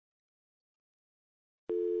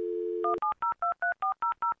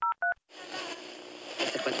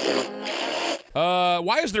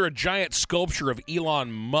Why is there a giant sculpture of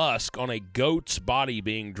Elon Musk on a goat's body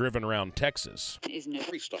being driven around Texas?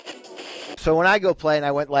 So when I go play, and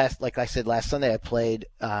I went like I said last Sunday, I played.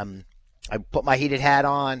 I put my heated hat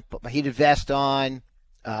on, put my heated vest on.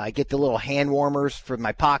 I get the little hand warmers for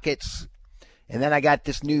my pockets, and then I got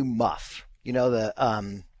this new muff. You know,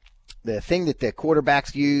 the thing that the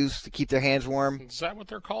quarterbacks use to keep their hands warm. Is that what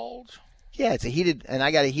they're called? Yeah, it's a heated, and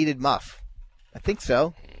I got a heated muff. I think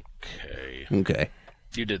so. Okay.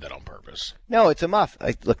 You did that on purpose. No, it's a muff.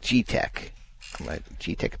 Look, G-Tech. My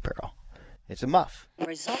G-Tech apparel. It's a muff.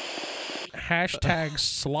 Hashtag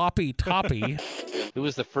sloppy toppy. Who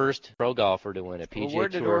was the first pro golfer to win a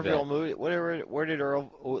PGA Tour event? Where did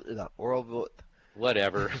Earl?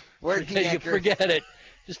 Whatever. Where did he? Forget it.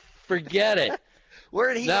 Just forget it.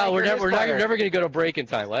 Where did he? No, we're never going to go to break in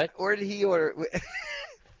time. What? Where did he order?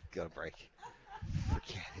 Go to break.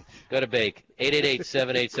 Forget it. Go to bake.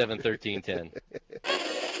 888-787-1310.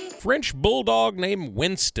 French bulldog named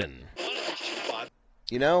Winston.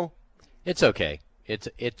 You know? It's okay.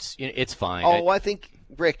 It's fine. Oh, I think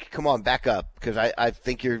Rick, come on, back up, because I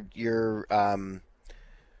think you're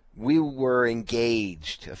we were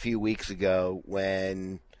engaged a few weeks ago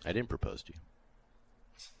when I didn't propose to you.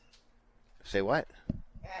 Say what?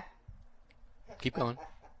 Keep going.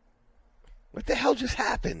 What the hell just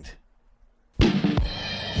happened?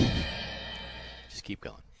 Just keep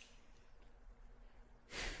going.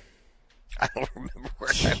 I don't remember where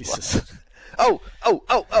I was. Oh.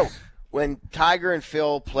 When Tiger and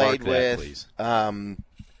Phil played with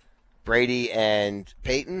Brady and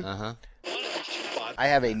Peyton, I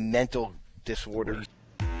have a mental disorder.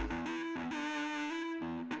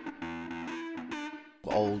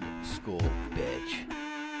 Old school bitch.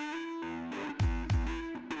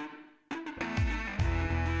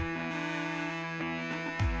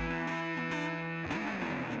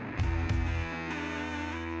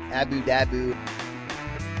 Abu Dabu.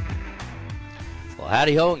 Well,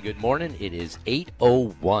 howdy ho and good morning. It is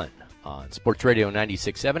 8:01 on Sports Radio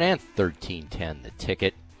 96.7 and 1310 The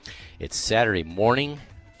Ticket. It's Saturday morning,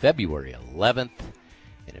 February 11th.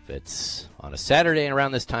 And if it's on a Saturday and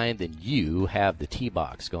around this time, then you have the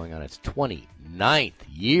T-Box going on its 29th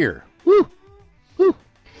year. Woo! Woo!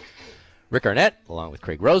 Rick Arnett, along with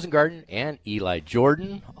Craig Rosengarten and Eli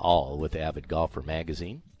Jordan, all with Avid Golfer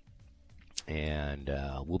Magazine. And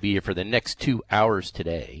we'll be here for the next 2 hours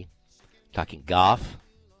today, talking golf,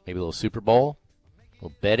 maybe a little Super Bowl, a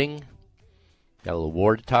little betting, got a little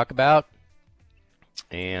award to talk about,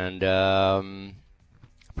 and a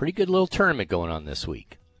pretty good little tournament going on this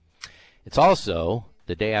week. It's also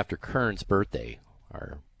the day after Kern's birthday,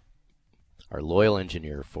 our loyal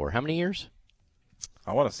engineer for how many years?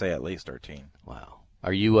 I want to say at least 13. Wow.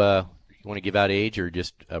 Are you, you want to give out age or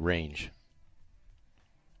just a range?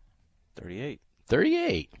 38.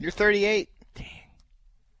 38. You're 38. Dang.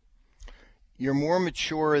 You're more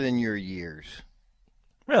mature than your years.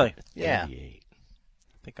 Really? Yeah. 38.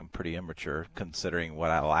 I think I'm pretty immature considering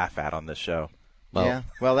what I laugh at on this show. Well, yeah.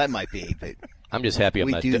 Well, that might be, but I'm just happy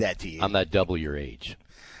we do that to you. I'm not double your age.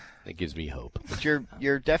 That gives me hope. But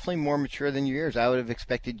you're definitely more mature than your years. I would have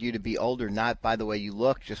expected you to be older, not by the way you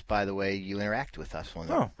look, just by the way you interact with us on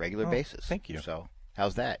a regular basis. Thank you. So,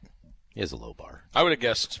 how's that? He has a low bar. I would have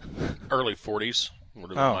guessed early 40s would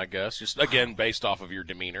have been my guess. Just, again, based off of your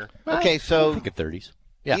demeanor. Okay, so I think of 30s.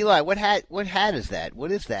 Yeah. Eli, what hat is that?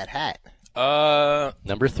 What is that hat?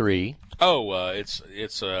 Number 3. Oh,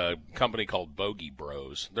 it's a company called Bogey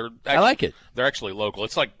Bros. I like it. They're actually local.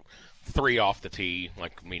 It's like 3 off the tee,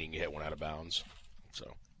 like meaning you hit one out of bounds.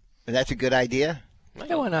 So. And that's a good idea?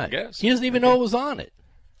 Yeah, why not? I guess. He doesn't even know it was on it.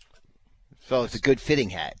 So it's a good fitting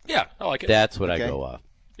hat. Yeah, I like it. That's what I go off.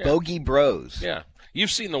 Yeah. Bogey Bros. Yeah. You've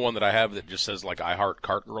seen the one that I have that just says, like, I Heart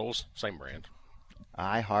Cart Girls. Same brand.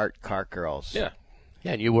 I Heart Cart Girls. Yeah.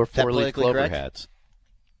 Yeah, and you wore 4-leaf clover correct? hats.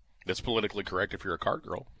 That's politically correct if you're a cart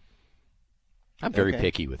girl. I'm very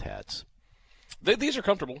picky with hats. These are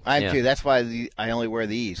comfortable. I am too. That's why I only wear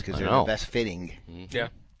these, because they're the best fitting. Mm-hmm. Yeah.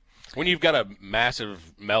 When you've got a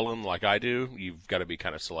massive melon like I do, you've got to be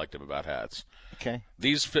kind of selective about hats. Okay.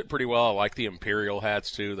 These fit pretty well. I like the Imperial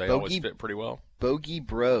hats, too. They always fit pretty well. Bogey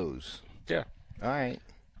Bros. Yeah. All right.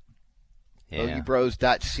 Yeah.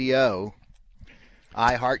 BogeyBros.co.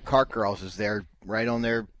 I Heart Cart Girls is there right on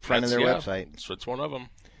their front of their website. So it's one of them.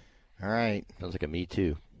 All right. Sounds like a me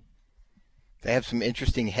too. They have some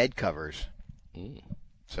interesting head covers.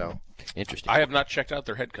 So interesting. I have not checked out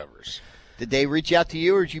their head covers. Did they reach out to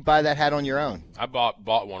you, or did you buy that hat on your own? I bought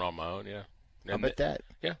one on my own, yeah. How about that?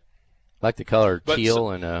 Yeah. Like the color But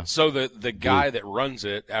teal and So the guy that runs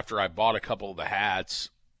it, after I bought a couple of the hats,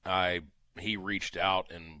 he reached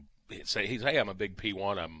out and said, "Hey, I'm a big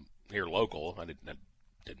P1. I'm here local." I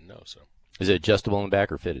didn't know. So is it adjustable in the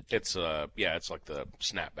back or fitted? it's it's like the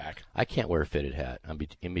snapback. I can't wear a fitted hat. I'm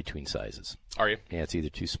in between sizes. Are you? Yeah, it's either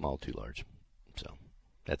too small, too large. So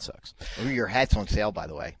that sucks. Ooh, your hat's on sale, by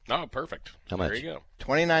the way. Oh, perfect. How much? There you go.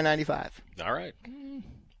 $29.95. All right.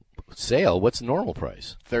 Sale? What's the normal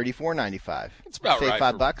price? $34.95. It's about Save right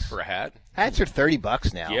 $5 for a hat. Hats are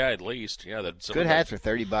 $30 now. Yeah, at least. Yeah, Good hats are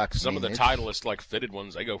 $30. Some of the it's- Titleist like fitted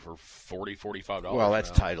ones, they go for $40, $45. Well,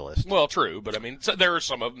 that's now. Titleist. Well, true, but I mean, so there are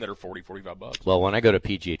some of them that are $40, $45. Well, when I go to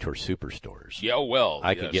PGA Tour Superstores, Yeah, well,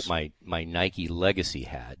 I yes. could get my Nike Legacy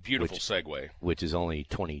hat, Beautiful segue. which is only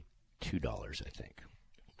 $22, I think.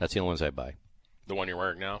 That's the only ones I buy. The one you're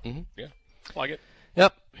wearing now? Mhm. Yeah, I like it.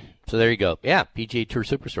 Yep. So there you go. Yeah, PGA Tour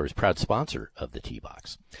Superstores, proud sponsor of the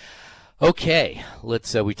T-Box. Okay,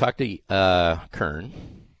 let's. We talked to Kern.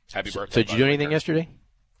 Happy birthday. So did by you the do way, anything Kurt. yesterday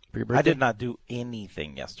for your birthday? I did not do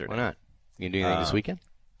anything yesterday. Why not? You gonna do anything this weekend?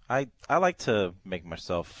 I like to make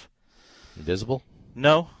myself Invisible?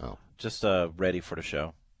 no, Oh. just ready for the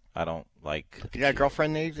show. I don't like. You got a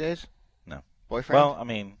girlfriend these days? No. Boyfriend? Well, I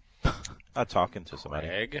mean, I'm talking to somebody.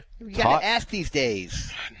 Egg? you got to ask these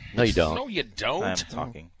days. No, you don't. No, you don't. I'm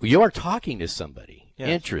talking. You are talking to somebody. Yes.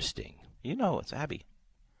 Interesting. You know, it's Abby.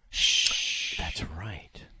 That's right.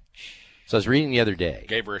 So I was reading the other day.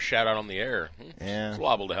 Gave her a shout out on the air. Yeah. It's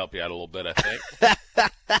liable to help you out a little bit, I think.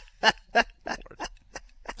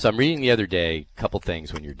 So I'm reading the other day a couple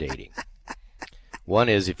things when you're dating. One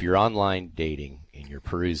is if you're online dating and you're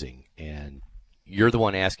perusing and you're the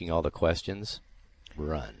one asking all the questions,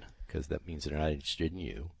 run, because that means they're not interested in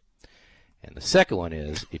you. And the second one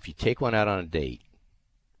is if you take one out on a date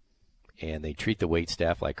and they treat the wait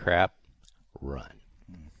staff like crap, run.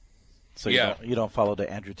 So Yeah. you don't follow the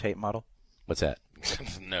Andrew Tate model? What's that?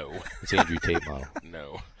 No. It's Andrew Tate model.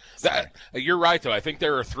 No. You're right, though. I think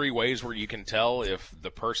there are 3 ways where you can tell if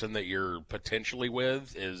the person that you're potentially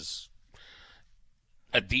with is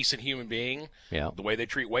a decent human being. Yeah. The way they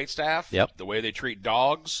treat waitstaff. Yep. The way they treat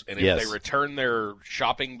dogs. And if Yes. they return their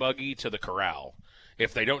shopping buggy to the corral.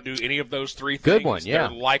 If they don't do any of those 3 things, Good one, yeah.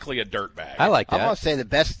 they're likely a dirtbag. I like I'm that. going to say the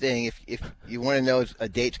best thing, if you want to know if a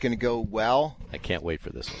date's going to go well, I can't wait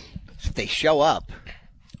for this one. if they show up.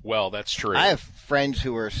 Well, that's true. I have friends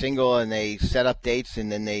who are single and they set up dates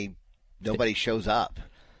and then nobody shows up.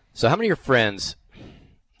 So how many of your friends,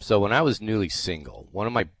 so when I was newly single, one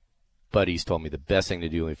of my buddies told me the best thing to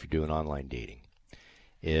do if you're doing online dating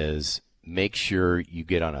is make sure you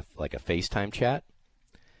get on a FaceTime chat,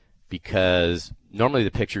 because normally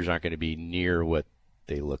the pictures aren't going to be near what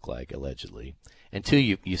they look like, allegedly. And two,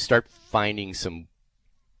 you start finding some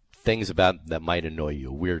things about that might annoy you.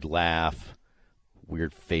 A weird laugh,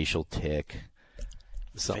 weird facial tick.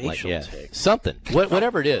 Something Facial like tick. Something.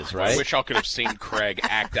 Whatever it is, right? I wish I could have seen Craig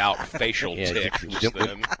act out facial Yeah, tick just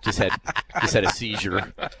then. just had a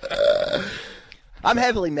seizure. I'm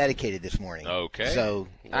heavily medicated this morning. Okay. So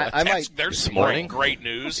Well, I might. There's This some morning? great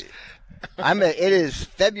news. It is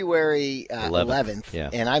February 11th, yeah.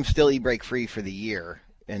 and I'm still e-break free for the year,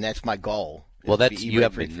 and that's my goal. is Well, to that's be you e-break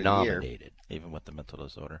have free been for the year. nominated. Even with the mental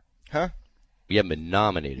disorder. Huh? You haven't been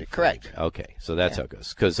nominated. for Correct. it. Okay, so that's how it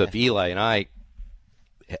goes. Because if Eli and I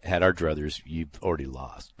had our druthers, you've already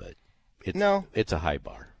lost. But it's a high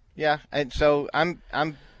bar. Yeah, and so I'm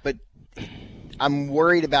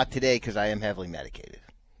worried about today because I am heavily medicated.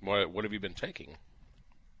 What have you been taking?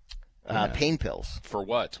 Pain pills. For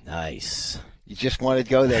what? Nice. You just want to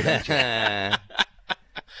go there, don't you?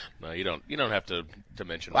 No, you don't. You don't have to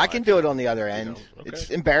mention. Well, I can do it on the other end. okay. It's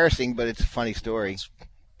embarrassing, but it's a funny story.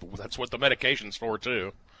 That's what the medication's for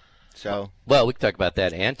too. So Well, we can talk about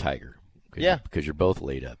that and Tiger. Yeah. Because you're both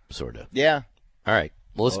laid up, sort of. yeah, All right.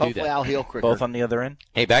 Well, let's do hopefully that. I'll heal quicker. Both on the other end?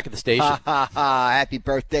 Hey, back at the station, Ha ha ha! Happy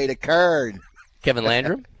birthday to Kern. Kevin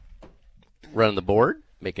Landrum, running the board,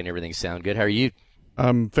 making everything sound good. How are you?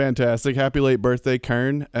 Fantastic. Happy late birthday,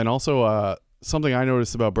 Kern. And also, something I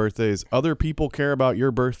noticed about birthdays, other people care about your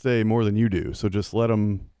birthday more than you do. So just let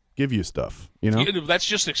them give you stuff, you know? That's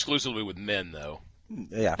just exclusively with men, though.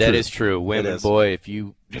 Yeah. That is true. It Women, is. boy, if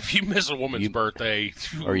you If you miss a woman's birthday,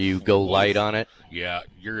 or you go light on it, yeah,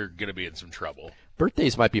 you're gonna be in some trouble.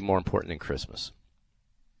 birthdays might be more important than Christmas.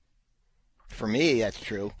 For me, that's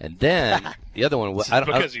true. And then the other one,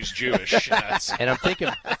 Because he's Jewish. That's- and I'm thinking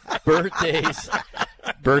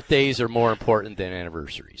birthdays are more important than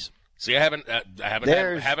anniversaries. See, I haven't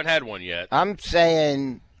had one yet. I'm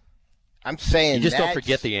saying You just don't that's-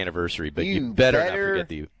 forget the anniversary, but you you better not better- forget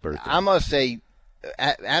the birthday. I'm gonna say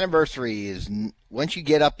anniversary is once you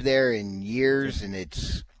get up there in years and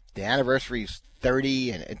the anniversary's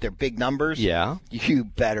 30 and they're big numbers. Yeah. You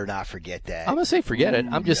better not forget that. I'm gonna say forget it.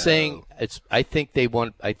 I'm just saying I think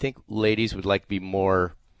ladies would like to be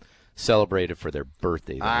more celebrated for their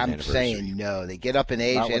birthday than an I'm anniversary. saying no. They get up in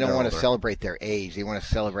age. Not They when don't they're want to older. celebrate their age. They want to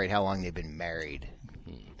celebrate how long they've been married.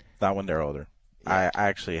 Not when they're older. I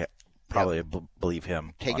actually probably believe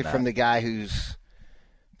him. Take on it that. from the guy who's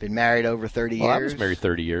been married over 30 Well, I years. was married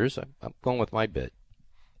 30 years. I'm going with my bit.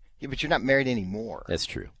 Yeah, but you're not married anymore. That's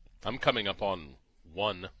true. I'm coming up on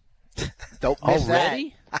 1 Don't miss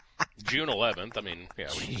Already? June 11th. I mean, yeah,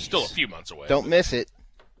 we're still a few months away. that. Don't miss it.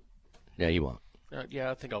 Yeah, you won't.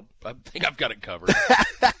 Yeah, I think I've got it covered.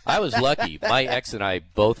 I was lucky. My ex and I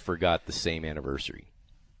both forgot the same anniversary.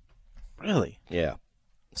 Really? Yeah.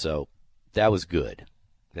 So that was good.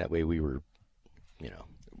 That way we were,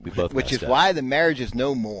 we both Which is messed up. why the marriage is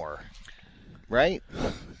no more. Right?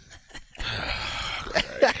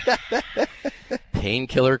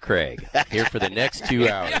 Painkiller Craig here for the next 2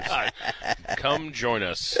 hours. Come join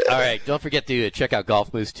us. All right, don't forget to check out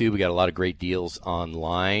Golf Moose too. We got a lot of great deals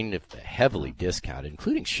online, heavily discounted,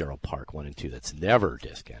 including Sherrill Park 1 and 2. That's never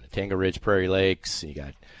discounted. Tango Ridge, Prairie Lakes. You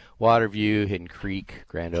got Waterview, Hidden Creek,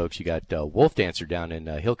 Grand Oaks. You got Wolf Dancer down in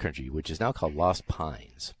Hill Country, which is now called Lost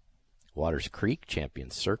Pines. Waters Creek,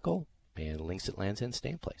 Champion Circle, and Links at Land's End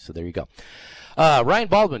Stand Place. So there you go. Ryan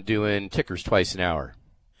Baldwin doing tickers twice an hour.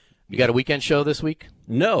 You got a weekend show this week?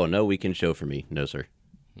 No weekend show for me. No, sir.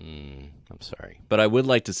 I'm sorry. But I would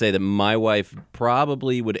like to say that my wife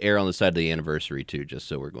probably would err on the side of the anniversary, too, just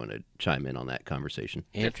so we're going to chime in on that conversation.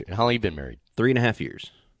 How long you been married? 3.5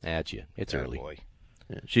 years. At you. It's Oh, early. boy.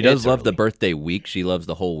 Yeah. She does It's love the early. birthday week. She loves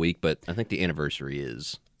the whole week, but I think the anniversary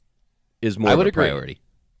is more I of would a agree. priority.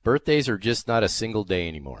 Birthdays are just not a single day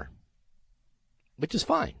anymore, which is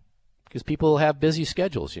fine because people have busy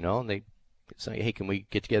schedules, and they say, hey, can we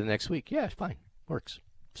get together next week? Yeah, fine. Works.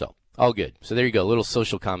 So, all good. So there you go. A little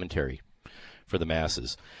social commentary for the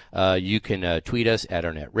masses. You can tweet us at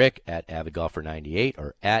ArnettRick, at AvidGolfer98,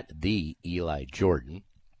 or at the Eli Jordan.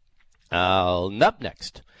 Up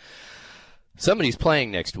next, somebody's playing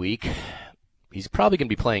next week. He's probably going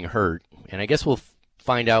to be playing hurt, and I guess we'll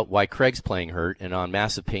find out why Craig's playing hurt and on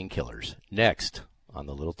massive painkillers next on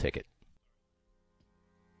the Little Ticket.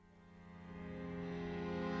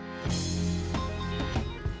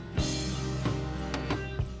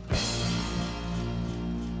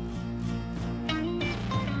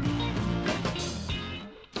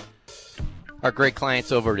 Our great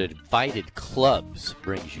clients over at Invited Clubs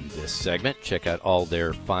brings you this segment. Check out all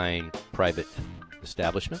their fine private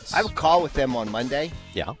establishments. I have a call with them on Monday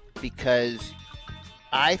Yeah. because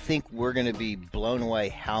I think we're going to be blown away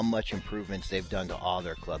how much improvements they've done to all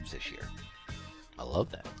their clubs this year. I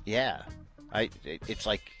love that. Yeah. It's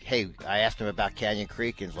like, hey, I asked him about Canyon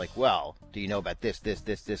Creek, and it's like, well, do you know about this, and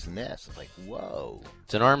this? It's like, whoa.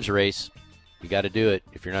 It's an arms race. You got to do it.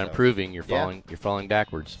 If you're not improving, you're yeah. falling. You're falling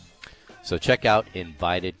backwards. So check out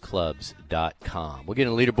invitedclubs.com. We'll get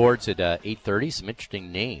in leaderboards at 8:30. Some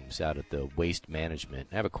interesting names out at the Waste Management.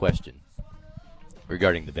 I have a question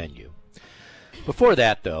regarding the venue. Before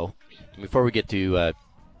that, though, before we get to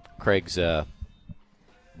Craig's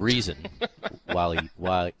reason while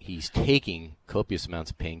he's taking copious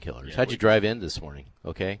amounts of painkillers, Yeah, how'd you drive in this morning?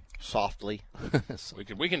 Okay. Softly.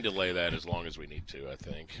 We can delay that as long as we need to, I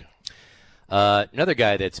think. Another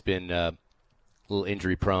guy that's been a little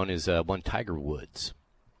injury prone is one Tiger Woods.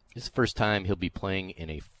 This is the first time he'll be playing in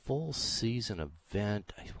a full season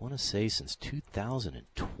event, I want to say since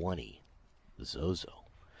 2020, the Zozo.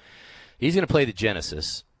 He's going to play the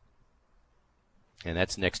Genesis, and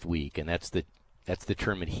that's next week, and that's the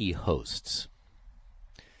tournament he hosts.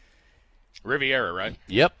 Riviera, right?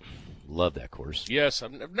 Yep. Love that course. Yes,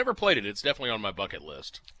 I've never played it. It's definitely on my bucket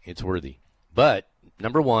list. It's worthy. But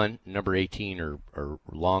number 1, number 18 are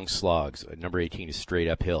long slogs. Number 18 is straight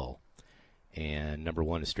uphill, and number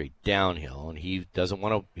 1 is straight downhill. And he doesn't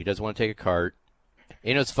want to take a cart.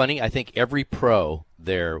 You know, it's funny. I think every pro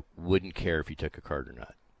there wouldn't care if he took a cart or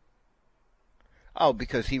not. Oh,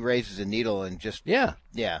 because he raises a needle and just Yeah.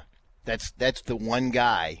 That's the one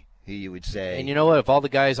guy who you would say. And you know what? If all the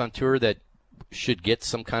guys on tour that should get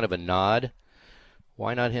some kind of a nod,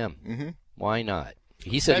 why not him? Mm-hmm. Why not?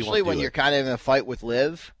 He said especially he won't when do you're it. kind of in a fight with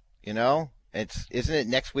Liv, isn't it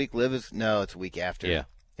next week? Liv is it's a week after.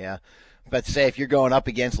 Yeah. But say if you're going up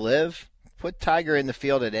against Liv, put Tiger in the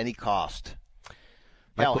field at any cost.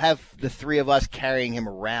 Now have the three of us carrying him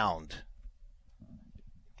around.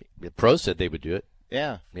 The pros said they would do it.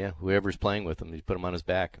 Yeah. Yeah, whoever's playing with him, he put him on his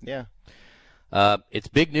back. Yeah. It's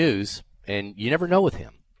big news, and you never know with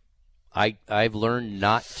him. I've learned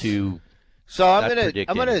not to. So I'm Not gonna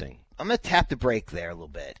predict anything. I'm gonna tap the brake there a little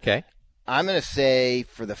bit. Okay. I'm gonna say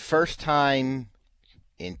for the first time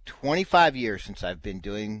in 25 years since I've been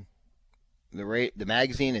doing the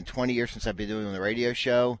magazine, and 20 years since I've been doing the radio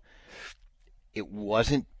show, it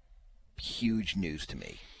wasn't huge news to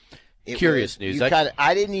me. Curious news.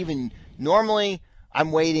 I didn't even normally.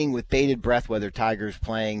 I'm waiting with bated breath whether Tiger's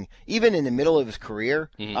playing. Even in the middle of his career,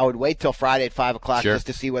 I would wait till Friday at 5 o'clock Sure. just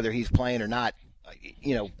to see whether he's playing or not.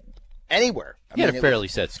 Anywhere. He had a fairly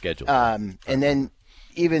set schedule. And then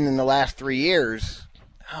even in the last 3 years,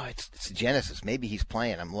 it's a Genesis. Maybe he's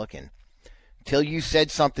playing. I'm looking. Till you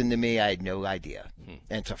said something to me, I had no idea.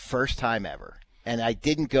 And it's the first time ever. And I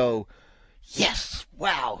didn't go, yes,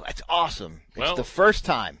 wow, that's awesome. Well, it's the first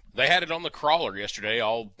time. They had it on the crawler yesterday,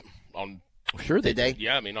 all on. Sure they Did they?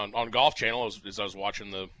 Yeah, I mean, on Golf Channel, as I was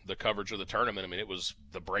watching the coverage of the tournament, I mean, it was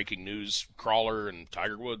the breaking news crawler, and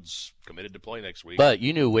Tiger Woods committed to play next week. But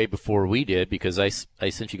you knew way before we did because I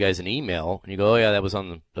sent you guys an email and you go, oh yeah, that was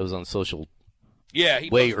on social. yeah, he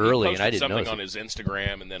way posted, early, he and I posted something something on his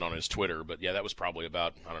Instagram and then on his Twitter. But yeah, that was probably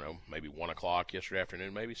about, I don't know, maybe 1 o'clock yesterday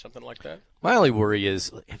afternoon, maybe something like that. My only worry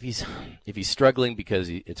is if he's struggling because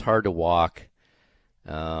it's hard to walk.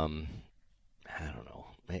 I don't know.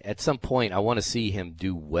 At some point, I want to see him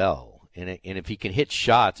do well, and if he can hit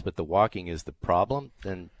shots, but the walking is the problem,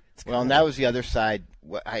 then it's Well, and that was the other side.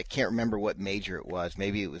 I can't remember what major it was.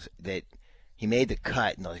 Maybe it was that he made the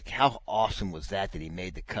cut, and like, how awesome was that he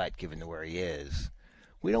made the cut, given to where he is?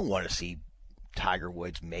 We don't want to see Tiger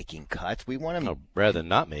Woods making cuts. We want him rather than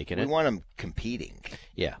not making We it. want him competing.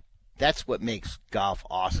 Yeah. That's what makes golf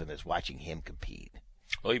awesome, is watching him compete.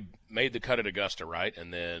 Well, he made the cut at Augusta, right,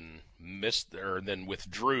 and then then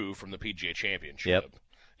withdrew from the PGA Championship. Yep.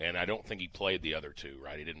 And I don't think he played the other two,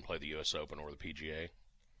 right? He didn't play the U.S. Open or the PGA.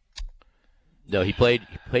 No, he played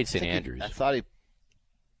St. Andrews. I thought he.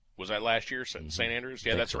 Was that last year, St. Andrews?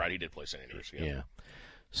 Yeah, that's right. He did play St. Andrews. Yeah.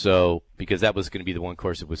 So, because that was going to be the one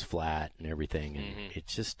course that was flat and everything, and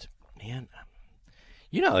it's just, man,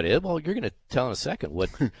 you know how it is. Well, you're going to tell in a second what.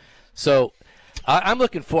 So, I'm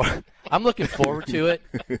looking forward to it.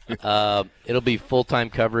 It'll be full-time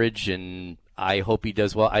coverage, and I hope he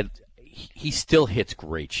does well. He still hits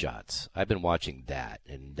great shots. I've been watching that,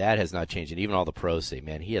 and that has not changed. And even all the pros say,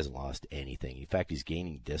 man, he hasn't lost anything. In fact, he's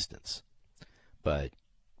gaining distance. But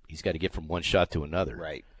he's got to get from one shot to another.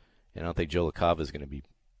 Right. And I don't think Joe LaCava is going to be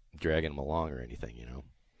dragging him along or anything,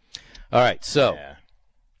 All right, so Yeah.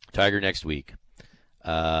 Tiger next week.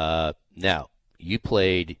 Now, you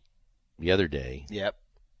played the other day. Yep.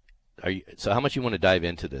 So how much you want to dive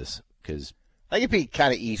into this? Because I think it'd be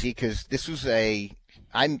kind of easy because this was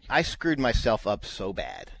I screwed myself up so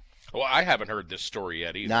bad. Well, I haven't heard this story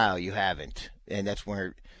yet either. No, you haven't. And that's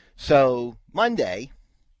where. So Monday.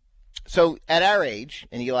 So at our age,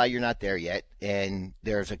 and Eli, you're not there yet, and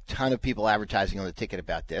there's a ton of people advertising on the ticket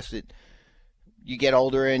about this. You get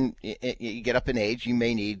older and you get up in age, you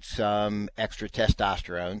may need some extra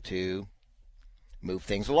testosterone to move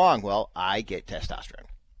things along. Well, I get testosterone,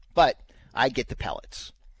 but I get the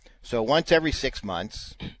pellets. So once every 6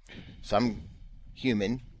 months, some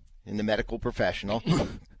human in the medical professional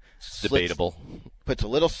debatable. puts a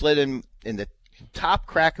little slit in the top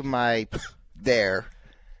crack of my there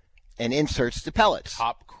and inserts the pellets.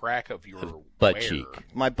 Top crack of your butt where? cheek.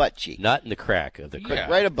 My butt cheek. Not in the crack of the crack. Yeah.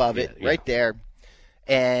 Right above it, Yeah. right there.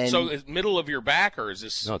 And So is middle of your back, or is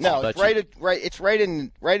this? No, it's no, butt it's right cheek. it's right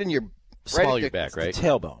in your Small at your the- back, right?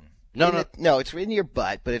 Tailbone. No, it's in your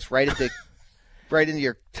butt, but it's right at the right in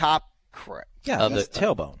your top crack. Yeah, Of that's the-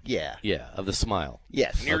 tailbone. Yeah. Yeah, of the smile.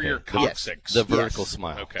 Yes. Near Okay. your coccyx. The vertical Yes.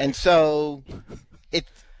 smile. Okay. And so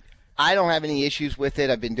I don't have any issues with it.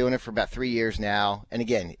 I've been doing it for about 3 years now. And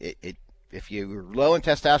again, if you're low in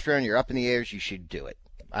testosterone, you're up in the airs, you should do it.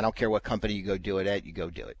 I don't care what company you go do it at, you go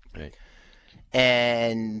do it. Right.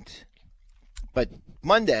 But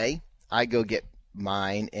Monday, I go get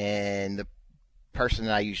mine, and the person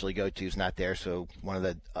that I usually go to is not there, so one of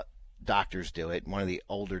the doctors do it. One of the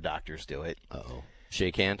older doctors do it. Uh-oh.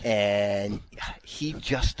 Shake hand? And he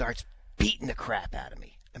just starts beating the crap out of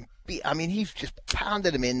me. He's just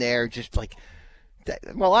pounded him in there, just like.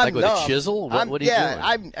 Well, I'm Like with a numb. chisel? What are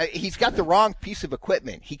you doing? He's got the wrong piece of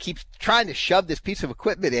equipment. He keeps trying to shove this piece of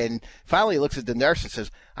equipment in. Finally, he looks at the nurse and says,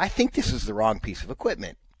 "I think this is the wrong piece of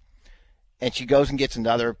equipment." And she goes and gets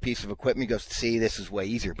another piece of equipment. He goes, "See, this is way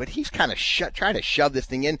easier." But he's kind of trying to shove this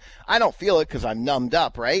thing in. I don't feel it because I'm numbed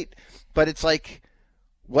up, right? But it's like,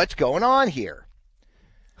 what's going on here?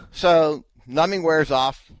 So numbing wears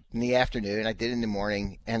off in the afternoon. I did it in the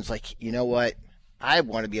morning, and it's like, you know what? I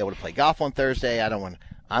want to be able to play golf on Thursday.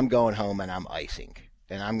 I'm going home and I'm icing.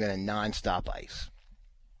 and I'm going to nonstop ice.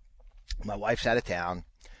 My wife's out of town,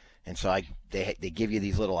 and so they give you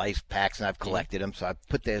these little ice packs, and I've collected them. So I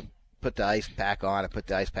put the ice pack on. I put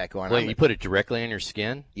the ice pack on. Wait, you put it directly on your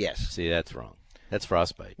skin? Yes. See, that's wrong. That's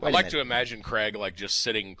frostbite. Wait I a like minute. to imagine Craig like just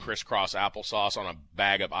sitting crisscross applesauce on a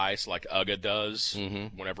bag of ice like Uga does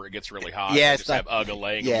whenever it gets really hot. Yeah, They it's just like- have Uga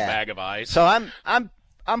laying on yeah. a bag of ice. So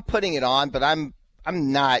I'm putting it on, but I'm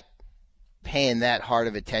not paying that hard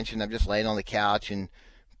of attention. I'm just laying on the couch and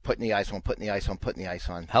putting the ice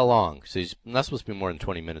on. How long? So it's not supposed to be more than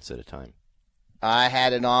 20 minutes at a time. I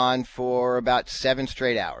had it on for about 7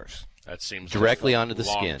 straight hours. That seems Directly like a onto the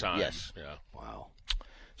long skin. Time. Yes. Yeah. Wow.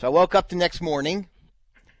 So I woke up the next morning,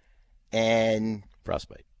 and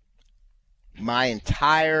Frostbite. my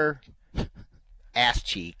entire ass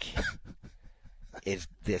cheek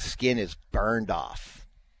the skin is burned off,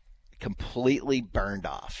 completely burned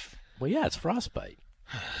off. Well, yeah, it's frostbite.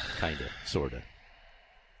 Kind of, sort of.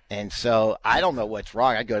 And so I don't know what's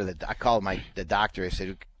wrong. I called the doctor. I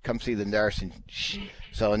said, come see the nurse. And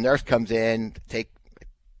so a nurse comes in, take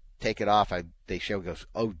it off. They goes,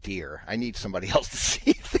 oh dear, I need somebody else to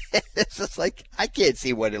see this. It's like, I can't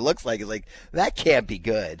see what it looks like. It's like, that can't be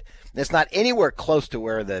good. It's not anywhere close to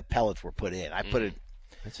where the pellets were put in. I put it.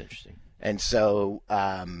 That's interesting. And so,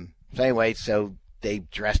 so they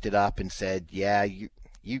dressed it up and said, yeah, you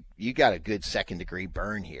got a good 2nd-degree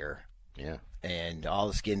burn here. Yeah. And all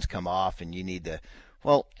the skins come off, and you need to.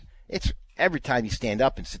 Well, it's every time you stand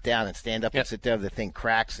up and sit down and stand up and sit down, the thing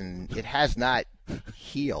cracks, and it has not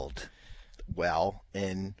healed well.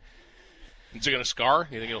 And Is it going to scar?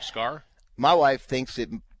 You think it'll scar? my wife thinks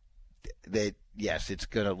that yes, it's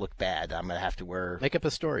going to look bad. I'm going to have to wear. Make up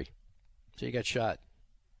a story. So you got shot.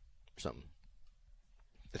 Or something.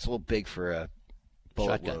 It's a little big for a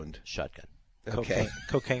bullet Shotgun. wound. Shotgun. Okay.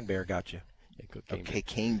 Cocaine bear got you. Yeah, cocaine. Okay,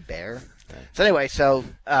 Cane Bear. So anyway,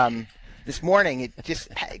 this morning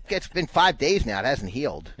it's been 5 days now. It hasn't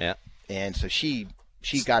healed. Yeah. And so she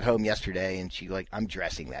got home yesterday, and I'm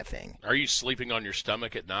dressing that thing. Are you sleeping on your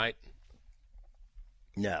stomach at night?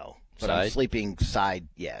 No, but I'm Side? sleeping side.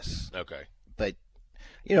 Yes, Okay. but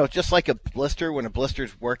just like a blister, when a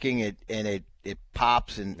blister's working, it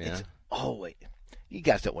pops and it's. Oh wait, you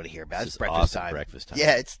guys don't want to hear about it. This It's is breakfast awesome time. breakfast time.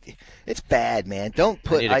 Yeah, it's bad, man. Don't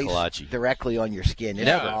put need a ice kolache. directly on your skin. It's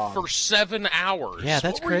Yeah, wrong. for 7 hours. Yeah,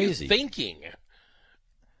 that's what were you crazy. thinking?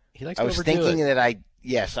 He likes I to was overdo thinking it. that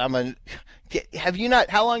have you not,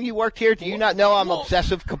 how long you worked here? Do you not know I'm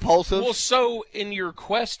obsessive compulsive? Well, so in your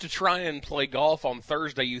quest to try and play golf on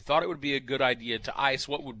Thursday, you thought it would be a good idea to ice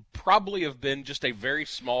what would probably have been just a very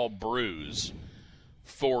small bruise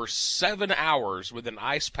for 7 hours with an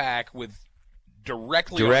ice pack with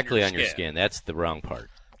directly on your skin. That's the wrong part.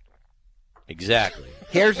 Exactly.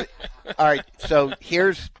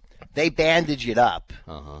 They bandage it up,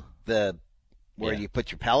 Uh-huh. where Yeah. you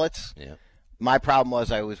put your pellets. Yeah. My problem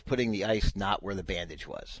was I was putting the ice not where the bandage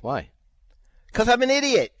was. Why? Because I'm an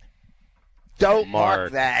idiot. Don't mark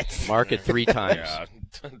Mark. that. Mark it 3 times. Yeah,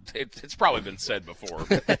 it's probably been said before.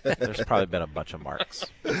 There's probably been a bunch of marks.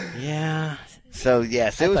 Yeah. So,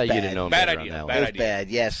 yes, I it was thought bad. you'd have known Bad better idea, on that bad one. It was idea. bad,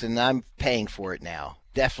 yes, and I'm paying for it now.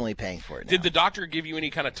 Definitely paying for it now. Did the doctor give you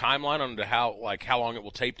any kind of timeline on how long it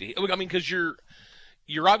will take to heal? I mean, because you're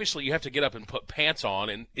obviously you have to get up and put pants on,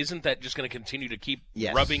 and isn't that just going to continue to keep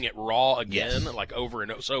Yes. rubbing it raw again, Yes. like over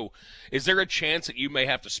and over? So, is there a chance that you may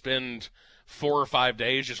have to spend 4 or 5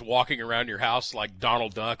 days just walking around your house like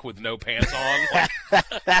Donald Duck with no pants on,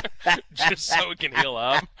 just so it can heal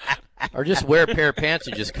up? Or just wear a pair of pants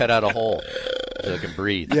and just cut out a hole so it can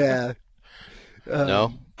breathe. Yeah.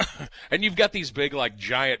 No? And you've got these big, like,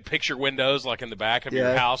 giant picture windows, like, in the back of your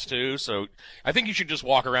Yeah. house, too. So I think you should just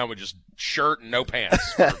walk around with just shirt and no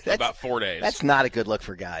pants for about 4 days. That's not a good look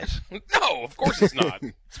for guys, No, of course it's not.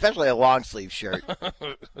 especially a long sleeve shirt.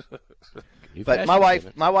 You But my fashion wife,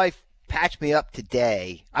 statement. my wife patched me up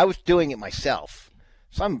today. I was doing it myself,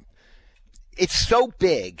 so it's so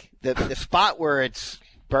big. The spot where it's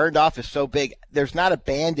burned off is so big. There's not a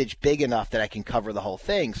bandage big enough that I can cover the whole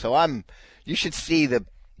thing. So you should see the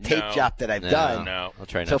tape No. job that I've No. done. No. I'll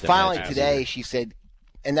try not So to finally imagine today either. she said,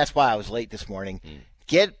 and that's why I was late this morning.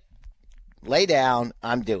 Lay down.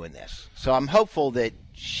 I'm doing this. So I'm hopeful that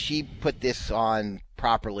she put this on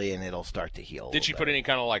properly and it'll start to heal. Did she put any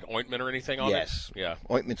kind of, like, ointment or anything on Yes. it? Yeah,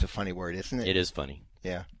 Ointment's a funny word, isn't it? It is funny.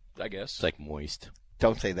 Yeah. I guess. It's like moist.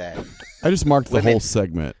 Don't say that. I just marked the Women- whole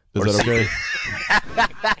segment. Is that okay?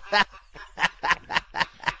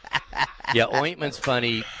 Yeah, ointment's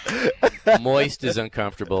funny. Moist is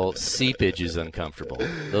uncomfortable. Seepage is uncomfortable.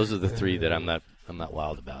 Those are the 3 that I'm not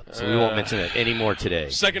wild about. So we won't mention it anymore today.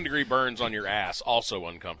 2nd-degree burns on your ass, also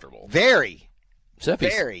uncomfortable. Very.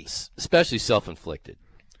 Very. Especially self-inflicted.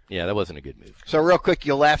 Yeah, that wasn't a good move. So real quick,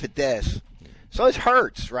 you'll laugh at this. So it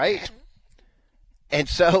hurts, right? And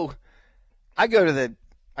so I go to the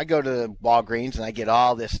Walgreens and I get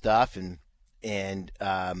all this stuff and it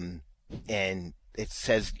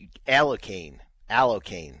says Allocaine.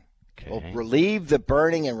 Okay. Will relieve the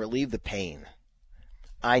burning and relieve the pain.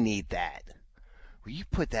 I need that. Well, you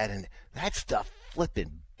put that in. That stuff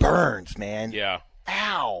flipping burns, man. Yeah.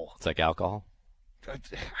 Ow. It's like alcohol.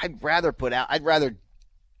 I'd rather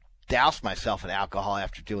douse myself in alcohol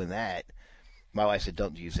after doing that. My wife said,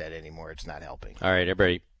 "Don't use that anymore. It's not helping." All right,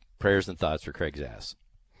 everybody, prayers and thoughts for Craig's ass.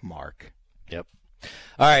 Mark. Yep.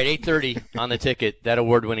 All right, 8:30 on the ticket. That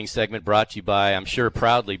award-winning segment brought to you by, I'm sure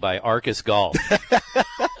proudly, by Arcus Golf.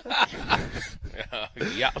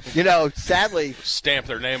 Yeah. You know, sadly, Stamp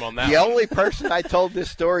their name on that. the one. only person I told this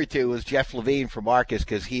story to was Jeff Levine from Arcus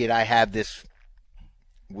because he and I have this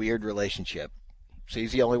weird relationship. So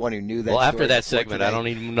he's the only one who knew that. Well, after story that before segment, today. I don't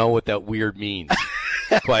even know what that weird means,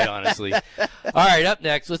 quite honestly. All right, up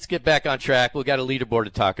next, let's get back on track. We've got a leaderboard to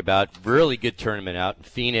talk about. Really good tournament out in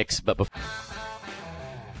Phoenix, but before.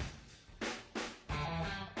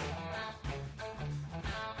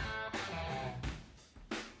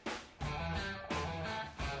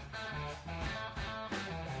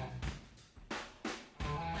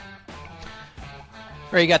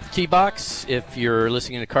 All right, you got the tee box. If you're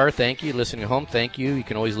listening in the car, thank you. Listening at home, thank you. You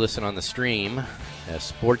can always listen on the stream.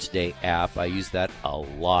 Sports Day app, I use that a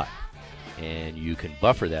lot. And you can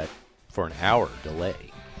buffer that for an hour delay.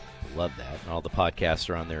 Love that. And all the podcasts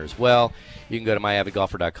are on there as well. You can go to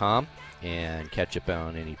myavidgolfer.com and catch up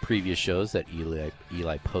on any previous shows that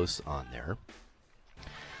Eli posts on there.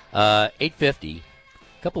 850,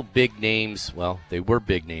 a couple big names. Well, they were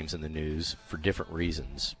big names in the news for different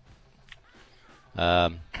reasons.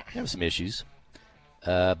 Have some issues.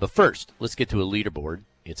 But first, let's get to a leaderboard.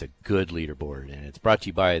 It's a good leaderboard, and it's brought to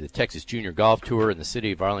you by the Texas Junior Golf Tour and the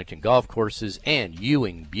City of Arlington Golf Courses and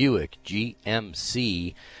Ewing Buick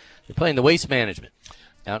GMC. They're playing the Waste Management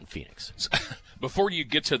out in Phoenix. Before you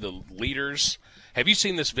get to the leaders, have you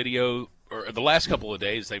seen this video? Or the last couple of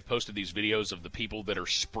days, they've posted these videos of the people that are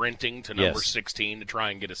sprinting to number Yes. 16 to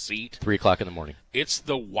try and get a seat. 3 o'clock in the morning. It's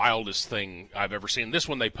the wildest thing I've ever seen. This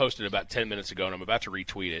one they posted about 10 minutes ago, and I'm about to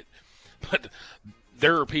retweet it. But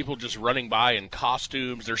there are people just running by in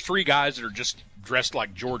costumes. There's 3 guys that are just dressed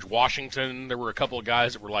like George Washington. There were a couple of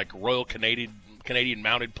guys that were like Royal Canadian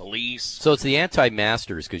Mounted Police. So it's the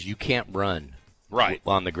anti-masters because you can't run Right.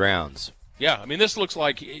 on the grounds. Yeah, I mean, this looks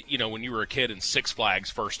like, you know, when you were a kid and Six Flags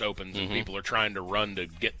first opens and people are trying to run to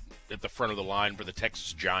get at the front of the line for the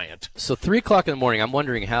Texas Giant. So 3 o'clock in the morning, I'm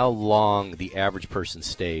wondering how long the average person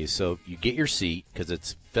stays. So you get your seat because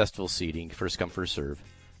it's festival seating, first come, first serve,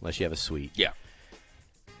 unless you have a suite. Yeah.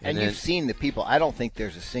 And then- you've seen the people. I don't think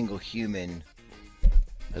there's a single human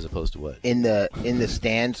As opposed to what? in the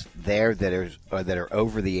stands there that are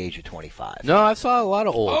over the age of 25. No, I saw a lot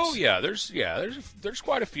of olds. Oh, yeah, there's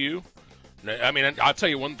quite a few. I mean, I'll tell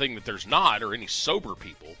you one thing that there's not are any sober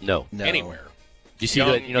people No. anywhere. You see,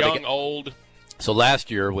 Young, the, you know, young, old. so last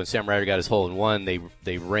year when Sam Ryder got his hole in one,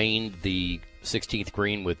 they rained the 16th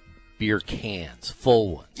green with beer cans,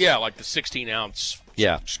 full ones. Yeah, like the 16-ounce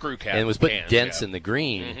Yeah. screw cap. And it was putting cans, dents yeah. in the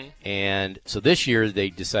green. And so this year they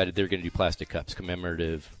decided they're going to do plastic cups,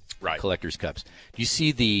 commemorative Right. collector's cups. Do you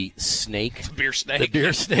see the snake? Beer snake. The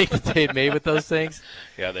beer snake that they made with those things?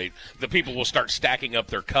 Yeah, the people will start stacking up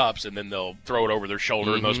their cups, and then they'll throw it over their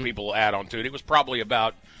shoulder, and those people will add on to it. It was probably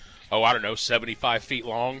about, 75 feet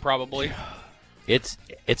long, probably. It's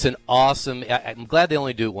an awesome. I'm glad they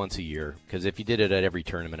only do it once a year because if you did it at every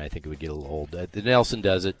tournament, I think it would get a little old. The Nelson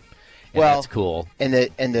does it, and Well, that's cool. And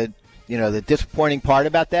the disappointing part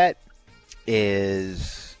about that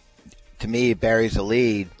is, to me, buries the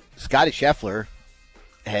lead. Scotty Scheffler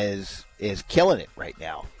is killing it right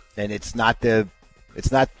now, and it's not the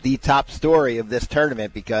top story of this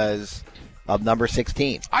tournament because of number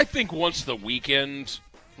 16. I think once the weekend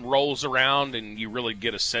rolls around and you really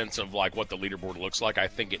get a sense of like what the leaderboard looks like, I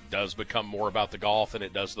think it does become more about the golf than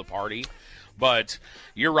it does the party. But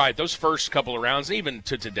you're right, those first couple of rounds, even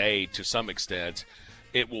to today to some extent,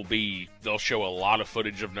 they'll show a lot of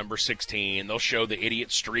footage of number 16. They'll show the idiot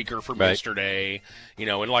streaker from Right. yesterday,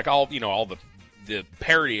 and like all the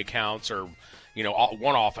parody accounts or all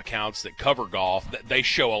one-off accounts that cover golf, they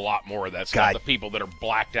show a lot more of that stuff. God. The people that are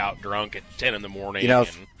blacked out drunk at 10 in the morning. You know, and,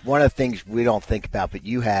 one of the things we don't think about, but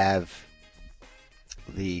you have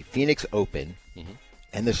the Phoenix Open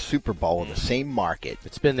and the Super Bowl in the same market.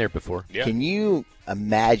 It's been there before. yeah. Can you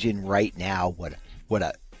imagine right now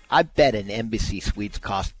I bet an Embassy Suites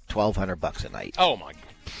cost $1,200 a night. Oh my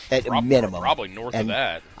at a minimum. Probably north And of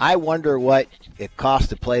that. I wonder what it costs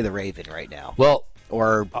to play the Raven right now. Well,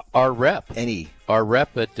 Or our rep any.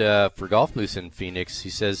 for Golf Moose in Phoenix, he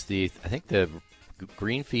says I think the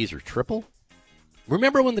green fees are triple.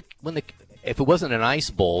 Remember when the if it wasn't an ice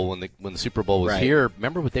bowl when the Super Bowl was Right. here,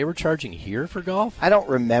 remember what they were charging here for golf? I don't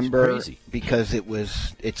remember It's crazy. because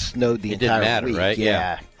it snowed the It didn't entire matter, week. right?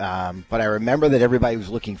 Yeah. But I remember that everybody was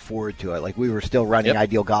looking forward to it. Like we were still running Yep.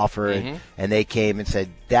 Ideal Golfer, Mhm. and they came and said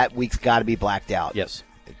that week's got to be blacked out. Yes.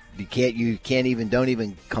 You can't even don't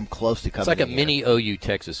even come close to coming. It's like a in here. mini OU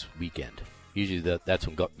Texas weekend. Usually that's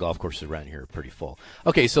when golf courses around here are pretty full.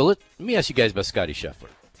 Okay, so let me ask you guys about Scotty Scheffler.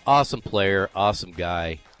 Awesome player, awesome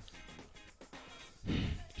guy.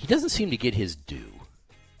 He doesn't seem to get his due.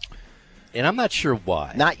 And I'm not sure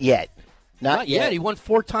why. Not yet. Not yet. He won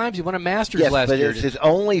 4 times. He won a Masters Yes, last but year. it's his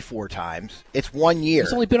only 4 times. It's 1 year.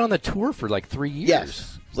 He's only been on the tour for like 3 years.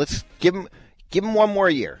 Yes. Let's give him one more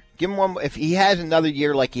year. Give him one. If he has another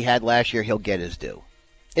year like he had last year, he'll get his due.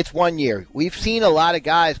 It's 1 year. We've seen a lot of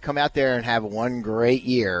guys come out there and have one great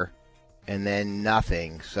year, and then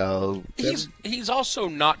nothing. So He's also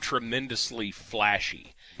not tremendously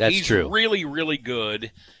flashy. That's he's true. Really, really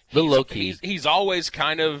good. Little low-key. He's always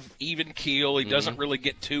kind of even keel. He doesn't really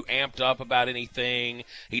get too amped up about anything.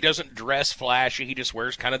 He doesn't dress flashy. He just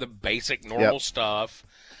wears kind of the basic normal stuff.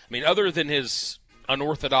 I mean, other than his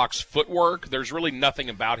unorthodox footwork, there's really nothing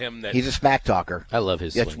about him that he's a smack talker. I love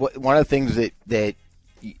his That's swing. one of the things that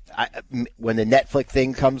when the Netflix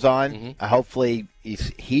thing comes on, Mm-hmm. hopefully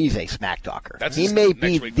he's a smack talker. That's he his may next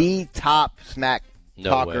be week. the top smack No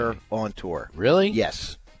talker way. on tour. Really?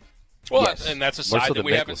 Yes. well, yes. and that's a What's side with that the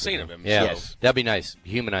we haven't Mickelson seen thing? of him. Yeah, Yes. that'd be nice.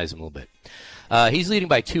 Humanize him a little bit. He's leading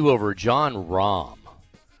by 2 over John Rahm,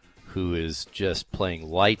 who is just playing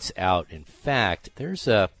lights out. In fact, there's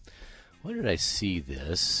a – when did I see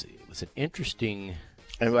this? It was an interesting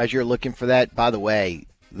And as you're looking for that, by the way,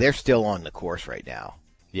 they're still on the course right now. –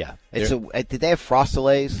 yeah. Did they have frost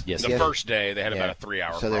delays? Yes. The first day, they had Yeah. about a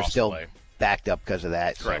 3-hour So they're frost still delay. backed up because of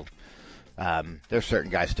that. Correct. So there's certain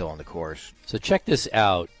guys still on the course. So check this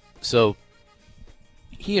out. So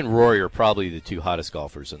he and Rory are probably the 2 hottest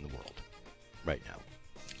golfers in the world right now.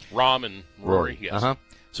 Rahm and Rory, yes. Uh-huh.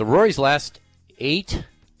 So Rory's last 8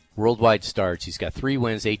 worldwide starts, he's got 3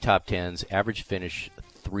 wins, 8 top 10s, average finish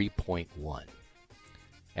 3.1.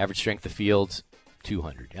 Average strength of fields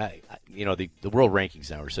 200. The world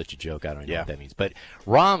rankings now are such a joke. I don't know what that means. But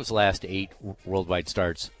Rahm's last 8 worldwide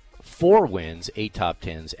starts, 4 wins, 8 top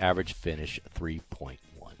 10s, average finish 3.1.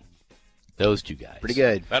 Those 2 guys. Pretty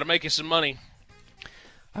good. That'll make you some money.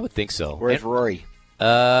 I would think so. Where's Rory?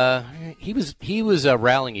 He was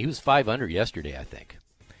rallying. He was 5 under yesterday, I think,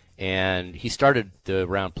 and he started the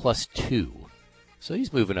round +2, so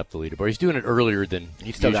he's moving up the leaderboard. He's doing it earlier than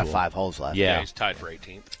He's still got usual. 5 holes left. Yeah. He's tied for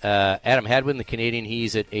 18th. Adam Hadwin, the Canadian,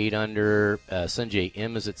 he's at 8 under. Sanjay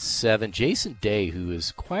M is at 7. Jason Day, who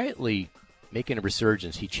is quietly making a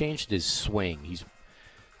resurgence, he changed his swing.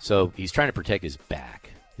 He's trying to protect his back.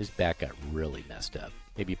 His back got really messed up.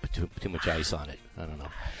 Maybe put too much ice on it. I don't know.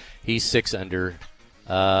 He's 6 under.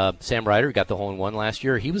 Sam Ryder got the hole-in-one last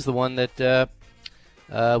year. He was the one that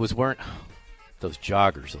was wearing those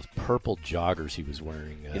joggers, those purple joggers he was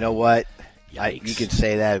wearing. You know what? Yikes. You can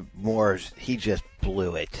say that more. He just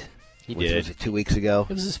blew it. He Which did. was it 2 weeks ago?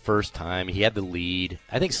 It was his first time. He had the lead.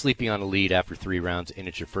 I think sleeping on a lead after 3 rounds, and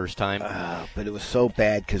it's your first time. But it was so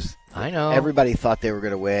bad because I know. everybody thought they were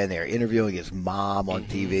going to win. They were interviewing his mom on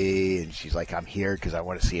TV, and she's like, "I'm here because I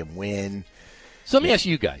want to see him win." So let me ask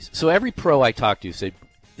you guys. So every pro I talked to said,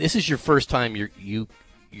 "This is your first time.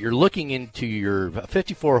 You're looking into your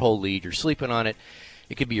 54-hole lead. You're sleeping on it.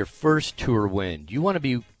 It could be your first tour win. You want to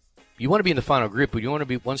be in the final group, but you want to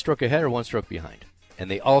be 1 stroke ahead or 1 stroke behind." And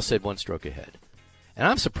they all said 1 stroke ahead. And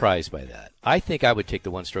I'm surprised by that. I think I would take the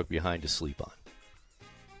 1 stroke behind to sleep on.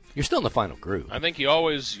 You're still in the final group. I think you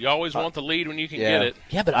always want the lead when you can yeah. get it.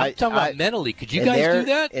 Yeah, but I'm talking about mentally. Could you And guys they're- do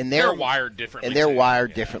that? And They're wired differently. And they're too. wired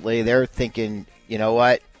Yeah. differently. They're thinking, you know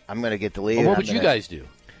what? I'm going to get the lead. Or and what I'm would you gonna- guys do?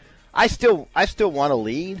 I still want to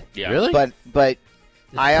lead. Yeah. Really? But There's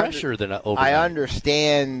I pressure than overtime. I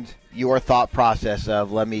understand your thought process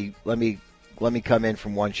of let me come in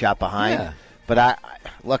from 1 shot behind. Yeah. But I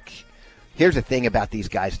look. Here's the thing about these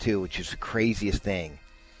guys too, which is the craziest thing.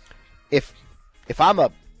 If I'm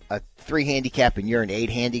a 3 handicap and you're an 8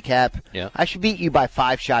 handicap, Yeah. I should beat you by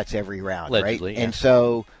 5 shots every round, Allegedly, right? yeah. And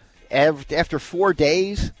so after 4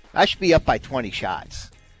 days, I should be up by 20 shots.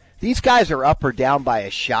 These guys are up or down by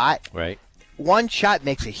a shot. Right. 1 shot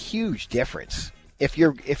makes a huge difference if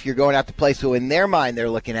you're going out to play. So in their mind, they're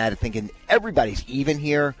looking at it thinking everybody's even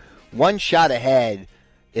here. 1 shot ahead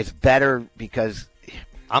is better because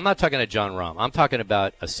I'm not talking to John Rahm. I'm talking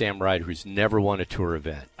about a Sam Ryder who's never won a tour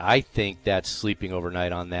event. I think that's sleeping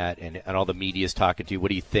overnight on that, and all the media's talking to you. What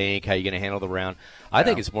do you think? How are you going to handle the round? I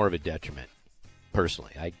think it's more of a detriment,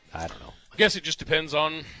 personally. I don't know. I guess it just depends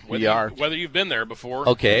on whether you've been there before.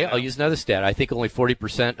 Okay, I'll use another stat. I think only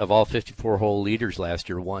 40% of all 54-hole leaders last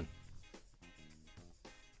year won.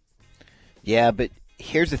 Yeah, but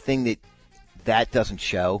here's the thing that doesn't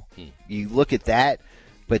show. You look at that,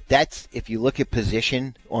 but that's if you look at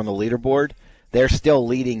position on the leaderboard, they're still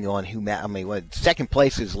leading on second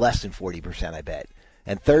place is less than 40%, I bet.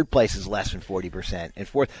 And third place is less than 40%. And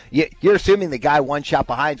fourth, you're assuming the guy one shot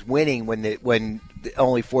behind's winning when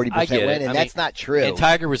only 40% win, and that's not true. And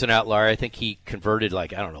Tiger was an outlier. I think he converted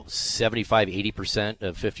 75, 80%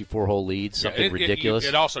 of 54-hole leads, something ridiculous.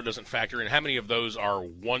 It also doesn't factor in how many of those are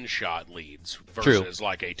one-shot leads versus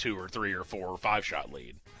like a 2 or 3 or 4 or 5-shot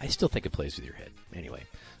lead. I still think it plays with your head. Anyway,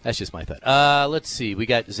 that's just my thought. Let's see. We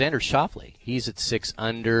got Xander Schauffele. He's at 6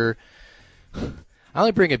 under. I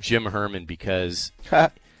only bring up Jim Herman because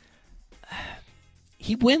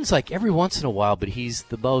he wins every once in a while, but he's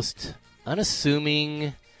the most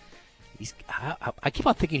unassuming. I keep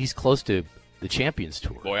on thinking he's close to the Champions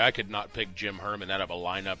Tour. Boy, I could not pick Jim Herman out of a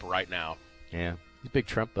lineup right now. Yeah, he's a big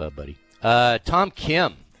Trump buddy. Tom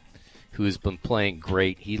Kim, who has been playing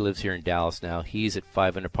great. He lives here in Dallas now. He's at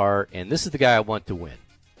 5 under par, and this is the guy I want to win.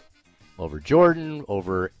 Over Jordan,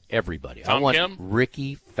 over everybody. Tom I want Kim?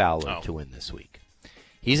 Ricky Fowler to win this week.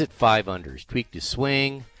 He's at 5 under. He's tweaked his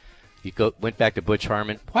swing. He went back to Butch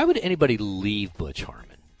Harmon. Why would anybody leave Butch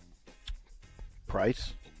Harmon?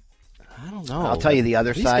 Price? I don't know. I'll tell you the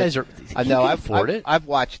other These side. Guys are, I know. I've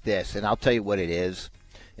watched this, and I'll tell you what it is,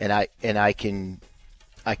 and I can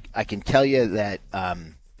tell you that I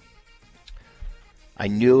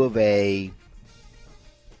knew of a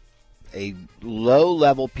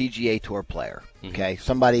low-level PGA Tour player. Okay,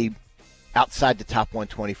 somebody outside the top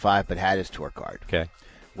 125, but had his tour card. Okay.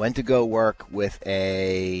 Went to go work with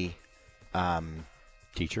a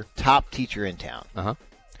teacher, top teacher in town. Uh-huh.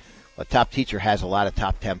 A top teacher has a lot of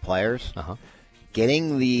top 10 players. Uh-huh.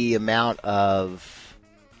 Getting the amount of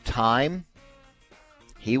time,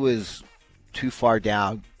 he was too far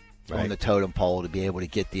down on the totem pole to be able to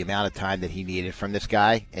get the amount of time that he needed from this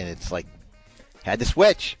guy, and it's had to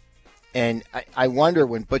switch. And I wonder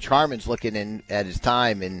when Butch Harmon's looking at his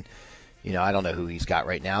time, and I don't know who he's got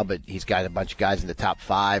right now, but he's got a bunch of guys in the top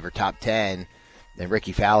 5 or top 10, and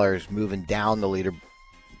Ricky Fowler is moving down the leader,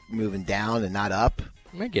 moving down and not up.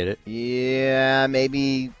 I get it. Yeah,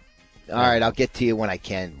 maybe. All right, I'll get to you when I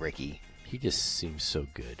can, Ricky. He just seems so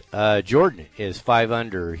good. Jordan is 5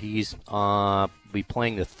 under. He's be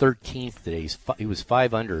playing the 13th today. He was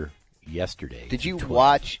 5 under yesterday. Did you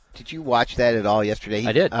watch that at all yesterday?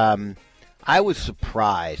 I did. I was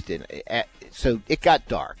surprised, so it got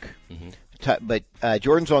dark. Mm-hmm. But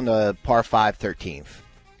Jordan's on the par 5 13th.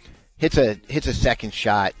 Hits a second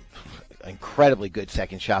shot, incredibly good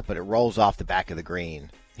second shot, but it rolls off the back of the green.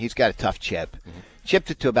 He's got a tough chip. Mm-hmm. Chipped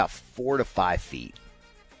it to about 4 to 5 feet.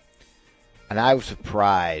 And I was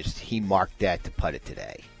surprised he marked that to putt it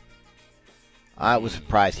today. I was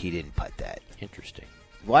surprised he didn't putt that. Interesting.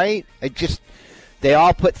 Right? They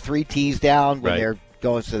all put 3 tees down when they're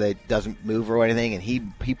going so that it doesn't move or anything, and he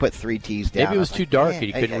put 3 tees down. Maybe it was too dark and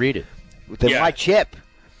he couldn't read it. Then why chip?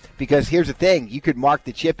 Because here's the thing: you could mark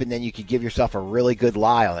the chip, and then you could give yourself a really good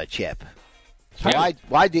lie on a chip. So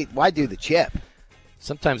why do the chip?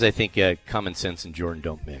 Sometimes I think common sense and Jordan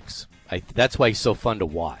don't mix. That's why he's so fun to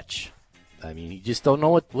watch. I mean, you just don't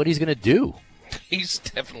know what he's going to do. He's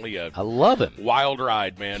definitely I love him. Wild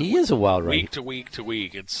ride, man. He is a wild ride. Week to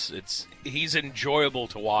week. He's enjoyable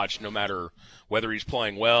to watch, no matter whether he's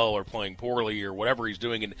playing well or playing poorly or whatever he's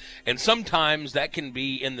doing. And sometimes that can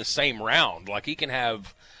be in the same round. Like he can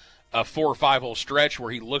have a 4 or 5 hole stretch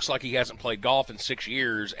where he looks like he hasn't played golf in 6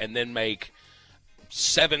 years, and then make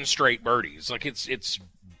 7 straight birdies. Like it's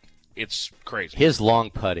crazy. His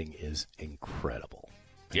long putting is incredible.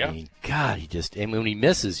 Yeah. I mean, God, and when he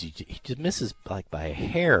misses, he just misses like by a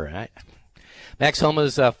hair. Max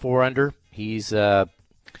Homa's 4 under. He's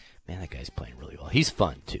man, that guy's playing really well. He's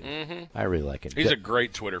fun too. Mm-hmm. I really like him. He's a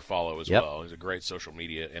great Twitter follow as well. He's a great social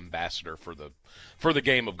media ambassador for the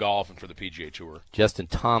game of golf and for the PGA Tour. Justin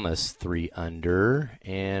Thomas 3 under,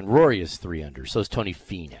 and Rory is 3 under. So is Tony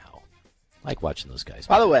Finau. I like watching those guys.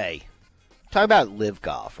 By the way, talk about live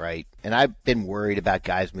golf, right? And I've been worried about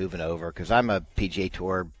guys moving over because I'm a PGA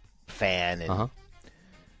Tour fan. And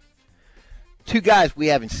 2 guys we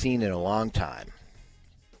haven't seen in a long time.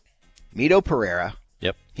 Mito Pereira.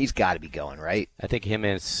 Yep. He's got to be going, right? I think him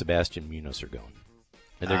and Sebastian Munoz are going.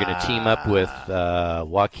 And they're going to team up with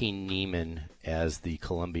Joaquin Neiman as the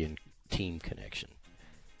Colombian team connection.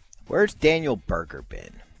 Where's Daniel Berger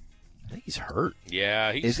been? I think he's hurt.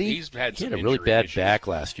 Yeah, Is he? he's had He some had a really injury bad issues. back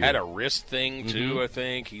last year. Had a wrist thing too, I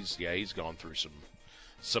think. He's gone through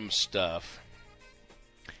some stuff.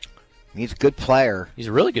 He's a good player. He's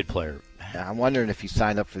a really good player. I'm wondering if he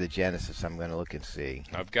signed up for the Genesis. I'm going to look and see.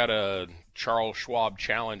 I've got a Charles Schwab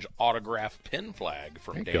Challenge autograph pin flag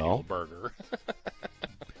from There you Daniel go. Berger.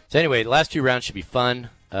 So anyway, the last 2 rounds should be fun.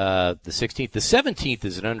 The 16th. The 17th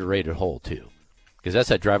is an underrated hole, too, because that's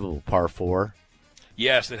that drivable par 4.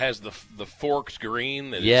 Yes, it has the forked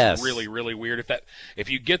green. That is Yes. really, really weird. If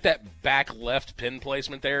you get that back left pin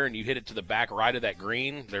placement there and you hit it to the back right of that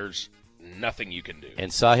green, there's nothing you can do.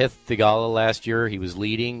 And Sahith Theegala last year, he was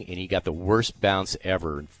leading, and he got the worst bounce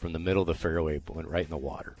ever from the middle of the fairway, went right in the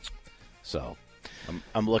water. So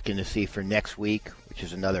I'm looking to see for next week, which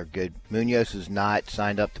is another good. Munoz is not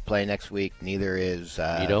signed up to play next week. Neither is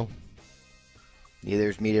Mito. Neither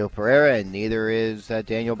is Mito Pereira, and neither is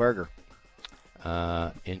Daniel Berger.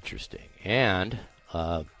 Interesting. And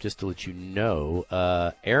just to let you know,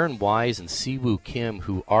 Aaron Wise and Siwoo Kim,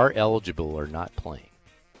 who are eligible, are not playing,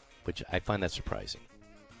 which I find that surprising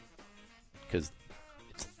because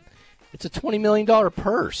it's a $20 million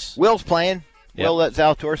purse. Will's playing. Yep. Will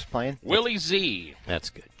Zalatoris playing. Willie Z. That's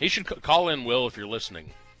good. He should call in, Will, if you're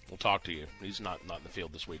listening. We'll talk to you. He's not in the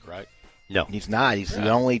field this week, right? No. He's not. He's the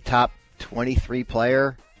only top 23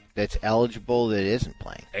 player that's eligible that isn't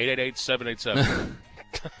playing. 888-787.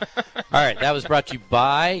 All right, that was brought to you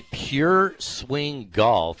by Pure Swing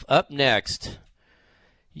Golf. Up next,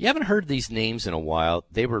 you haven't heard these names in a while.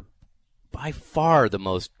 They were by far the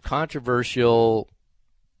most controversial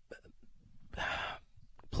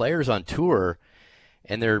players on tour,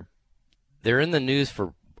 and they're in the news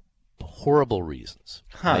for horrible reasons,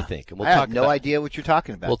 I think. And I have no idea what you're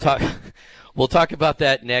talking about. We'll talk about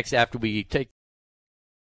that next after we take.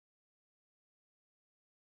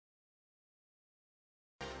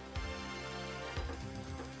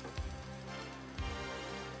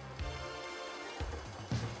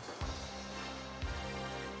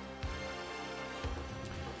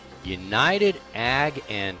 United Ag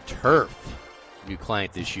and Turf, new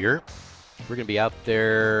client this year. We're going to be out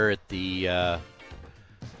there at the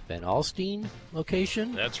Van Alstyne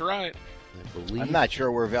location. That's right. I believe. I'm not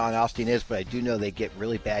sure where Van Alstyne is, but I do know they get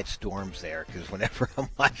really bad storms there because whenever I'm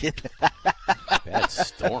watching. Bad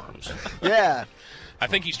storms. Yeah. I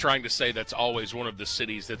think he's trying to say that's always one of the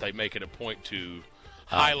cities that they make it a point to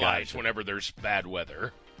highlight gotcha. whenever there's bad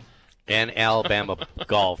weather. And Alabama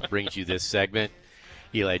Golf brings you this segment.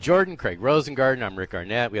 Eli Jordan, Craig Rosengarten, I'm Rick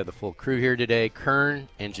Arnett. We have the full crew here today. Kern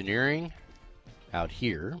Engineering out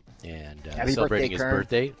here and Happy celebrating birthday, his Kern.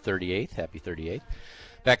 birthday, 38th. Happy 38th.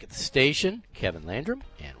 Back at the station, Kevin Landrum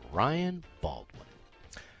and Ryan Baldwin.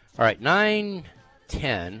 All right,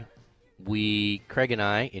 9:10. Craig and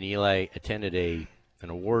I and Eli attended an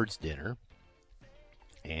awards dinner,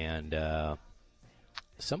 and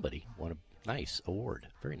somebody won a nice award,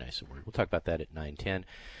 very nice award. We'll talk about that at 9:10.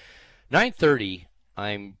 9:30.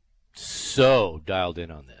 I'm so dialed in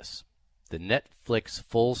on this. The Netflix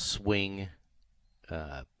Full Swing.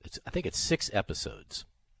 I think it's 6 episodes.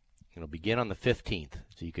 It'll begin on the 15th,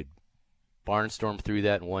 so you could barnstorm through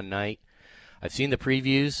that in one night. I've seen the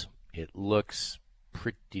previews. It looks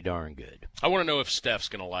pretty darn good. I want to know if Steph's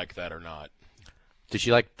going to like that or not. Did she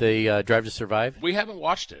like the Drive to Survive? We haven't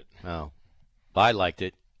watched it. Oh, I liked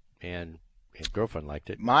it, and his girlfriend liked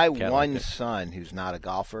it. My Kat one liked it. son, who's not a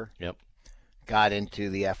golfer, Yep. got into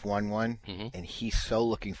the F1 one, Mhm. and he's so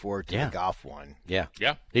looking forward to Yeah. the golf one. Yeah.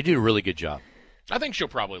 Yeah. They do a really good job. I think she'll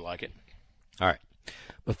probably like it. All right.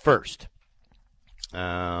 But first,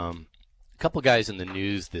 a couple guys in the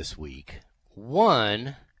news this week.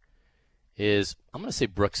 One is, I'm going to say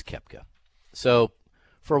Brooks Koepka. So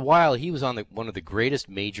for a while, he was on one of the greatest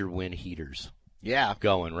major win heaters Yeah.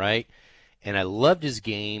 going, right? And I loved his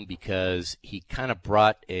game because he kind of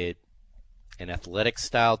brought an athletic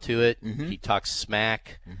style to it. He talks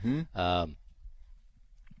smack.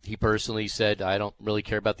 He personally said, I don't really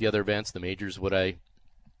care about the other events. The majors, what I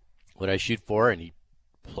shoot for, and he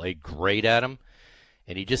played great at them.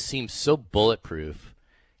 And he just seemed so bulletproof.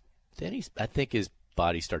 Then I think his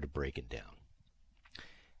body started breaking down.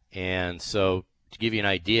 And so to give you an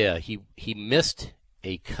idea, he missed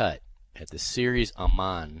a cut at the Series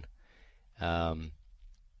Amman.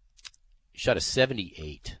 Shot a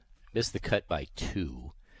 78, missed the cut by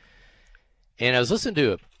 2. And I was listening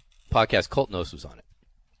to a podcast, Colt Knost was on it.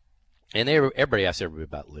 And everybody asked everybody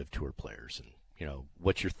about Live Tour players and,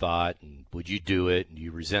 what's your thought and would you do it and do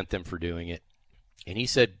you resent them for doing it? And he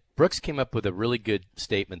said Brooks came up with a really good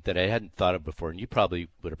statement that I hadn't thought of before, and you probably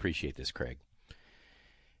would appreciate this, Craig.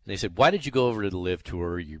 And they said, why did you go over to the LIV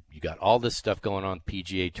Tour? You got all this stuff going on,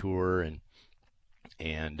 PGA Tour,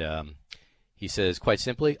 and he says, quite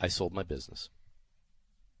simply, I sold my business.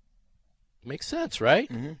 Makes sense, right?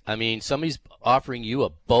 Mm-hmm. I mean, somebody's offering you a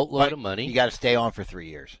boatload of money. You got to stay on for 3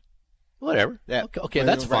 years. Whatever. Yeah. Okay,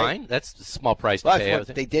 that's Right. fine. That's a small price Well, to that's pay.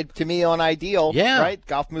 what they did to me on Ideal. Yeah. Right?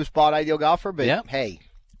 Golf Moose bought Ideal Golfer, but Yeah. hey,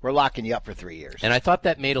 we're locking you up for 3 years. And I thought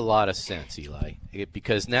that made a lot of sense, Eli,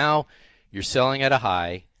 because now you're selling at a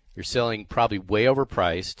high. You're selling probably way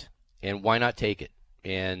overpriced, and why not take it?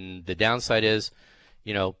 And the downside is,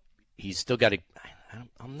 he's still got to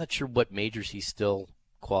 – I'm not sure what majors he's still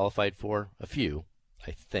qualified for. A few,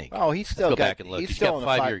 I think. Oh, he's still Let's go got. back and look. He's He's still got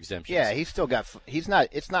on the 5-year exemptions. Yeah, he's still got. He's not.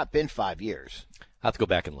 It's not been 5 years. I'll have to go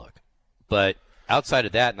back and look. But outside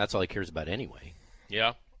of that, and that's all he cares about anyway,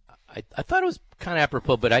 Yeah. I thought it was kind of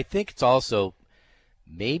apropos, but I think it's also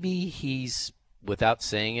maybe he's, without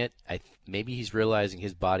saying it, maybe he's realizing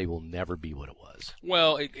his body will never be what it was.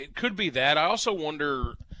 Well, it could be that. I also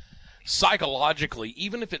wonder psychologically,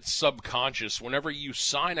 even if it's subconscious, whenever you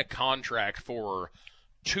sign a contract for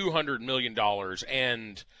 $200 million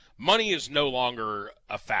and money is no longer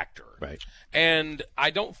a factor. Right. And I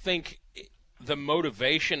don't think the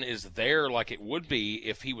motivation is there like it would be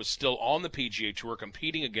if he was still on the PGA Tour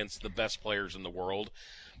competing against the best players in the world.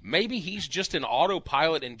 Maybe he's just an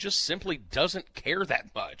autopilot and just simply doesn't care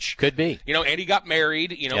that much. Could be. And he got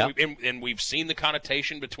married, Yep. and we've seen the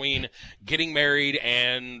connotation between getting married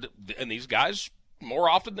and these guys.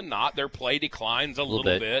 More often than not, their play declines a little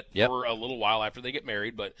bit Yep. for a little while after they get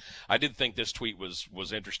married. But I did think this tweet was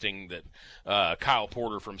interesting that Kyle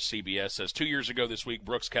Porter from CBS says, 2 years ago this week,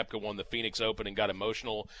 Brooks Koepka won the Phoenix Open and got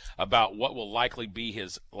emotional about what will likely be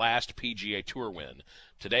his last PGA Tour win.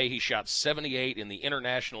 Today he shot 78 in the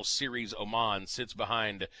International Series Oman, sits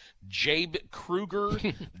behind Jabe Kruger,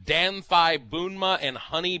 Danthai Boonma, and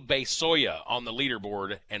Honey Besoya on the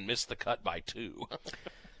leaderboard and missed the cut by 2.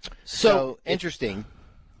 So interesting.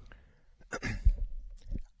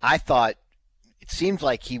 I thought it seems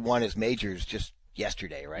like he won his majors just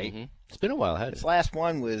yesterday, right? Mm-hmm. It's been a while, hasn't His it? last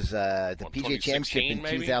one was the PGA 2016 Championship in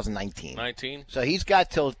maybe? 2019. 19? So he's got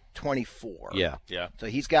till 24. Yeah. Yeah. So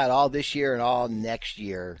he's got all this year and all next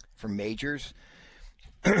year for majors.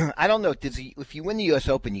 I don't know. If you win the U.S.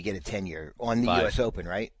 Open, you get a 10-year on the 5. U.S. Open,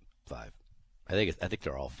 right? 5. I think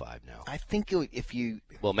they're all 5 now. I think if you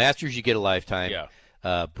Well, Masters you get a lifetime. Yeah.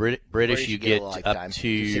 British you get a up lifetime to to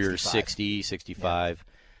your 65. 60, 65.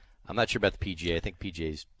 I'm not sure about the PGA. I think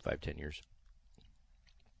PGA's 5-10 years.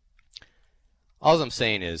 All I'm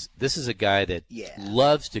saying is this is a guy that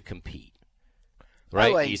loves to compete.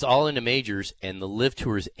 Right? Like, he's all into majors, and the LIV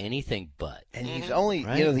Tour is anything but. and he's only,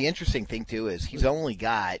 Right. the interesting thing too is he's only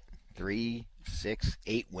got 3, 6,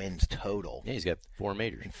 8 wins total. Yeah, he's got 4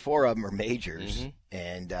 majors. And 4 of them are majors,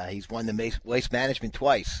 and he's won the Waste Management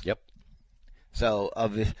twice. Yep. So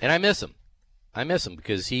And I miss him.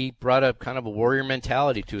 Because he brought up kind of a warrior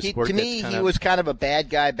mentality to a sport. to me, he was kind of a bad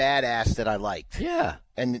guy, badass that I liked. Yeah.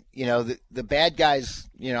 And the bad guys,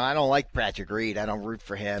 I don't like Patrick Reed. I don't root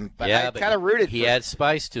for him, but I but kind of rooted. He for had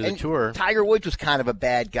spice to the and tour. Tiger Woods was kind of a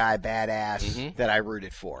bad guy, badass that I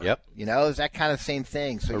rooted for. Yep. Is that kind of the same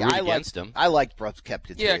thing? So root I against him. I liked Brooks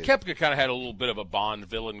Koepka too. Yeah, Koepka kind of had a little bit of a Bond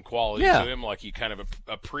villain quality Yeah. to him. Like you kind of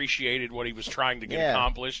appreciated what he was trying to get Yeah.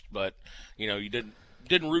 accomplished, but you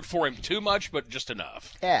didn't root for him too much, but just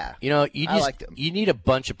enough. Yeah. I liked him. You need a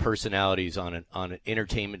bunch of personalities on an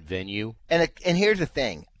entertainment venue. And here's the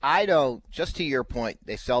thing. I don't, just to your point,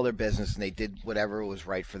 they sell their business and they did whatever was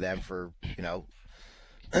right for them for,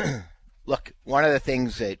 look, one of the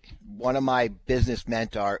things that one of my business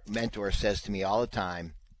mentors says to me all the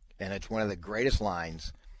time, and it's one of the greatest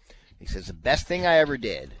lines, he says, the best thing I ever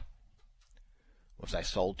did was I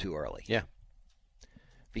sold too early. Yeah.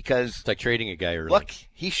 Because It's like trading a guy early. look,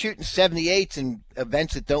 he's shooting 78s in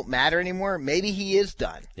events that don't matter anymore. Maybe he is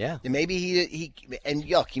done. Yeah. And maybe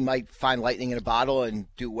he might find lightning in a bottle and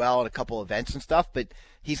do well in a couple events and stuff, but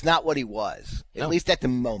he's not what he was. At No. least at the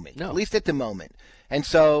moment. No. At least at the moment. And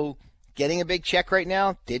so getting a big check right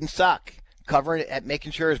now didn't suck. Covering it at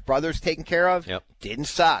making sure his brother's taken care of didn't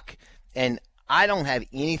suck. And I don't have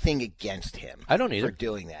anything against him. I don't either. For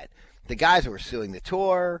doing that. The guys who were suing the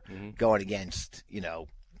tour, going against,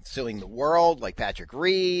 suing the world like Patrick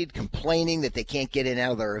Reed, complaining that they can't get in and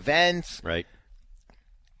out of their events. Right.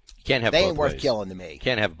 You can't have They both ain't worth ways. killing to me.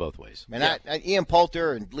 Can't have it both ways. Man, Ian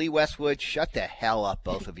Poulter and Lee Westwood, shut the hell up,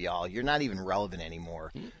 both of y'all. You're not even relevant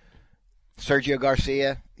anymore. Sergio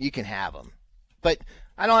Garcia, you can have him. But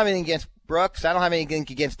I don't have anything against Brooks. I don't have anything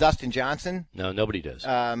against Dustin Johnson. No, nobody does.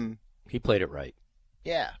 He played it right.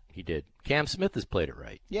 Yeah. He did. Cam Smith has played it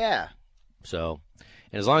right. Yeah. So,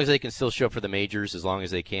 and as long as they can still show up for the majors, as long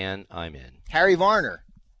as they can, I'm in. Harry Varner.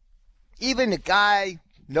 Even the guy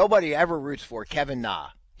nobody ever roots for, Kevin Na,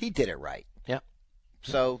 he did it right. Yeah.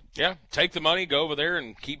 So. Yeah, take the money, go over there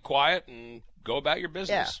and keep quiet and go about your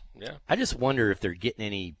business. Yeah. I just wonder if they're getting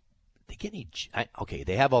any. Okay,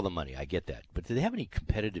 they have all the money. I get that, but do they have any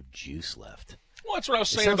competitive juice left? Well, that's what I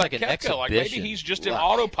was It saying sounds about like an Koepka. Like maybe exhibition. he's just in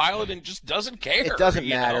autopilot and just doesn't care. It doesn't you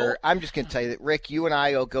matter. know? I'm just going to tell you that, Rick, you and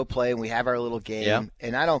I will go play, and we have our little game, Yeah.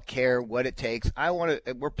 and I don't care what it takes.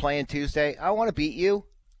 We're playing Tuesday. I want to beat you.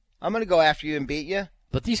 I'm going to go after you and beat you.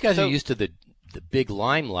 But these guys So- are used to the big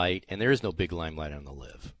limelight, and there is no big limelight on the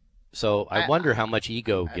live. So I wonder how much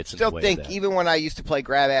ego gets in the Still way think of that. even when I used to play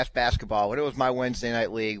grab-ass basketball, when it was my Wednesday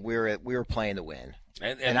night league, we were playing to win.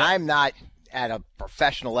 And I'm not at a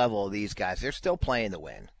professional level of these guys. They're still playing to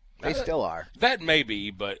win. They still are. That may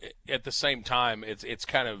be, but at the same time, it's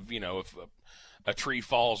kind of, if a tree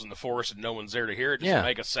falls in the forest and no one's there to hear it, just to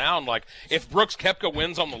make a sound. Like, if Brooks Koepka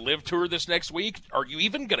wins on the Live Tour this next week, are you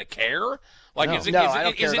even going to care? Like, No. is it, No, is I it,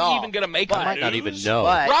 don't care is at it all. even going to make But- the Might not news? even know.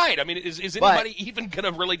 But- Right. I mean, is anybody even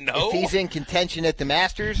going to really know? If he's in contention at the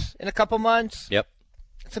Masters in a couple months, Yep.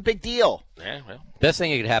 it's a big deal. Yeah, well. Best thing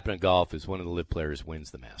that could happen in golf is one of the live players wins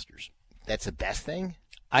the Masters. That's the best thing.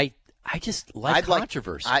 I just like I'd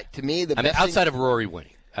controversy. to me, the I mean, best thing- outside of Rory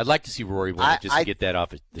winning, I'd like to see Rory win just to get that off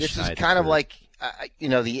the This is schneid kind of curve. like,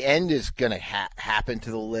 the end is going to happen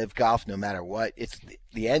to the live golf no matter what.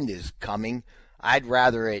 The end is coming. I'd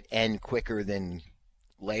rather it end quicker than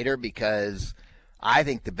later because I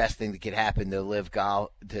think the best thing that could happen to live golf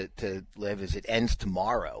to live is it ends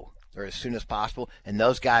tomorrow or as soon as possible. And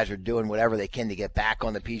those guys are doing whatever they can to get back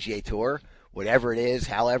on the PGA Tour, whatever it is,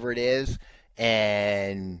 however it is.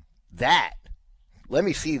 And let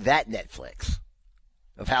me see that Netflix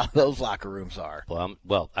of how those locker rooms are.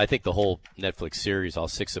 Well, I think the whole Netflix series, all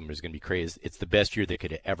 6 of them, is going to be crazy. It's the best year they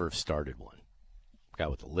could have ever started one.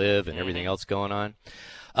 Got with the live and everything else going on.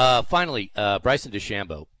 Finally, Bryson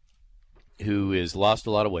DeChambeau, who has lost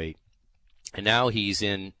a lot of weight, and now he's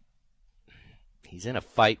in a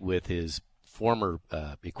fight with his former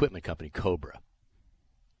equipment company, Cobra,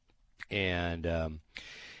 and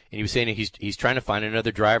he was saying he's trying to find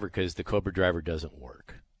another driver because the Cobra driver doesn't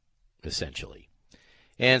work, essentially.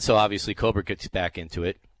 And so obviously Cobra gets back into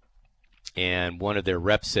it, and one of their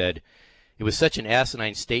reps said, it was such an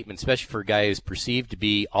asinine statement, especially for a guy who's perceived to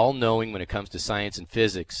be all-knowing when it comes to science and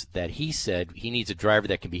physics, that he said he needs a driver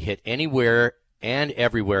that can be hit anywhere and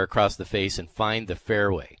everywhere across the face and find the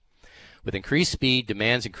fairway. With increased speed,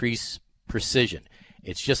 demands increased precision.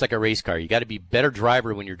 It's just like a race car. You got to be a better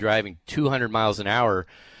driver when you're driving 200 miles an hour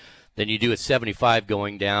than you do at 75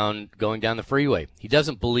 going down the freeway. He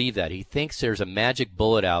doesn't believe that. He thinks there's a magic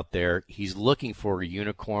bullet out there. He's looking for a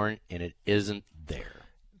unicorn, and it isn't there.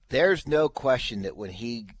 There's no question that when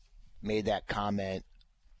he made that comment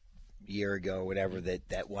a year ago or whatever,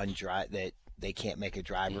 that one drive that they can't make a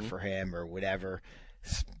driver for him or whatever,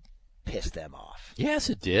 pissed them off. Yes,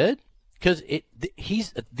 it did. Because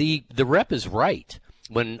the rep is right.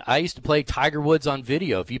 When I used to play Tiger Woods on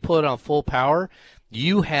video, if you pull it on full power,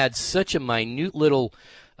 you had such a minute little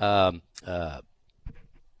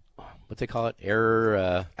what they call it,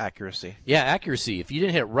 error, Accuracy. Yeah, accuracy. If you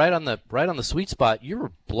didn't hit right on the sweet spot, you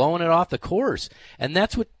were blowing it off the course, and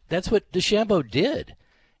that's what DeChambeau did.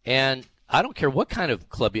 And I don't care what kind of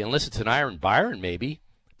club you, unless it's an Iron Byron maybe,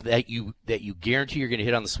 that you guarantee you're going to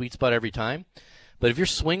hit on the sweet spot every time. But if you're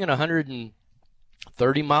swinging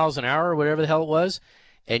 130 miles an hour or whatever the hell it was,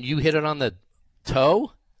 and you hit it on the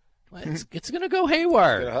toe, well, it's going to go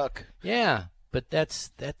haywire. Get a hook. Yeah, but that's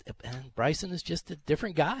that. And Bryson is just a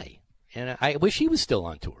different guy, and I wish he was still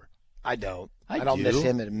on tour. I don't. I don't do. miss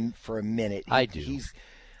him for a minute. I do.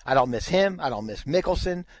 I don't miss him. I don't miss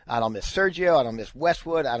Mickelson. I don't miss Sergio. I don't miss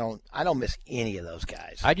Westwood. I don't miss any of those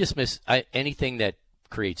guys. I just miss anything that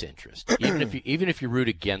creates interest, even if you root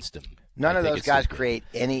against them. None I of think those it's guys the- create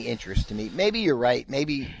any interest to me. Maybe you're right.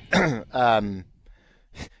 Maybe, the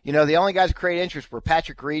only guys that create interest were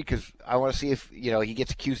Patrick Reed because I want to see if, he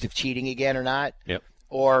gets accused of cheating again or not. Yep.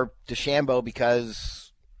 Or DeChambeau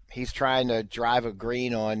because he's trying to drive a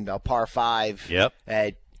green on a par 5 Yep.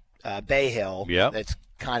 at Bay Hill. Yep. That's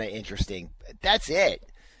kind of interesting. That's it.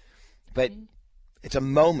 But it's a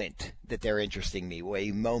moment that they're interesting me.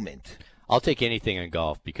 A moment. I'll take anything in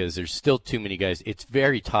golf because there's still too many guys. It's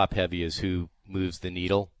very top heavy as who moves the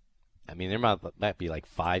needle, I mean, there might be like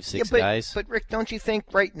 5, 6 but, guys. But Rick, don't you think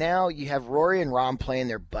right now you have Rory and Rom playing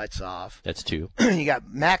their butts off? That's 2. You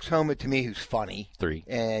got Max Homa to me, who's funny. 3.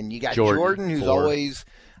 And you got Jordan, Jordan who's 4. always.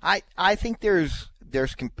 I think there's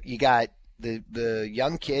you got the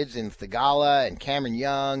young kids in Thagala and Cameron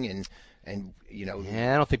Young and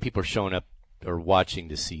Yeah, I don't think people are showing up or watching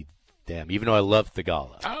to see them, even though I love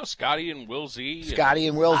Thagala. Oh, Scotty and Will Z. Scotty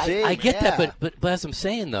and Will Z. I get yeah. that, but as I'm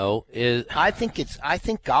saying though, is I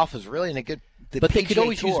think golf is really in a good. But they PGA could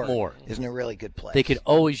always use Tour more. is in a really good place. they could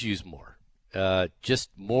always use more. Just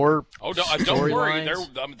more. Oh, don't worry.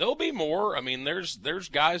 storylines. There'll be more. I mean, there's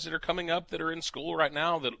guys that are coming up that are in school right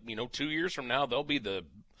now that 2 years from now they'll be the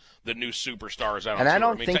new superstars out on And I tour.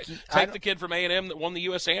 don't mean, think take the kid from A&M that won the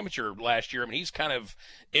U.S. Amateur last year. I mean, he's kind of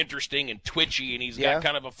interesting and twitchy, and he's got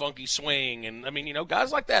kind of a funky swing. And I mean,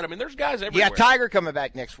 guys like that. I mean, there's guys everywhere. Yeah, Tiger coming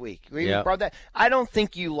back next week. We Yeah. brought that. I don't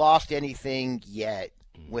think you lost anything yet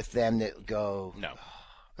with them that go. No.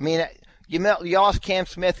 I mean, you lost Cam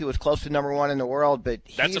Smith, who was close to number 1 in the world, but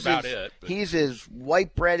That's about it, but- He's as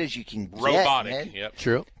white bread as you can get. Robotic. Man. Yep.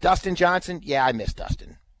 True. Dustin Johnson, yeah, I miss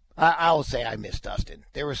Dustin. I'll say I miss Dustin.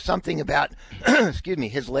 There was something about, excuse me,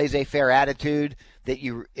 his laissez-faire attitude that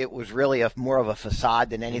it was really more of a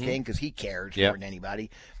facade than anything because he cared more than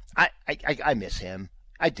anybody. I miss him.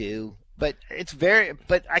 I do. But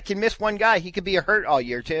but I can miss one guy. He could be hurt all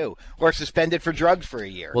year too, or suspended for drugs for a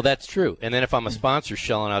year. Well, that's true. And then if I'm a sponsor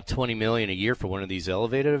shelling out $20 million a year for one of these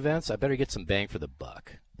elevated events, I better get some bang for the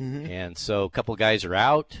buck. And so a couple of guys are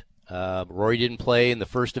out. Rory didn't play in the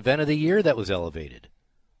first event of the year that was elevated.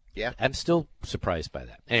 Yeah. I'm still surprised by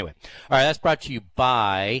that. Anyway, all right, that's brought to you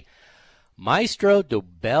by Maestro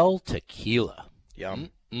Dobel Tequila. Yum.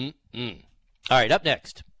 All right, up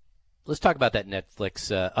next, let's talk about that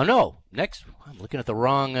Netflix. Next, I'm looking at the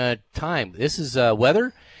wrong time. This is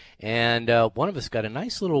weather, and one of us got a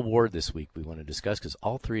nice little award this week we want to discuss because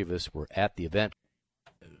all 3 of us were at the event.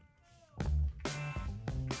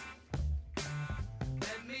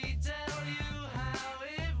 Let me tell you how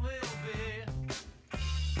it will be.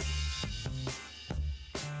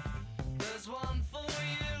 There's one for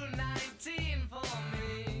you, 19 for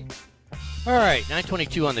me. All right,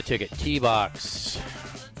 9:22 on the ticket. T-Box.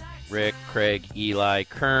 Rick, Craig, Eli,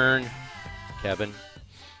 Kern, Kevin,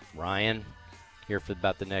 Ryan. Here for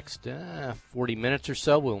about the next 40 minutes or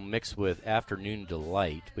so. We'll mix with Afternoon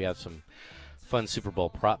Delight. We have some fun Super Bowl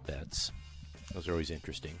prop bets. Those are always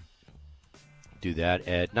interesting. Do that.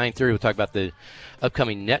 At 9:30, we'll talk about the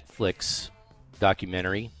upcoming Netflix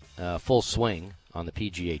documentary, Full Swing, on the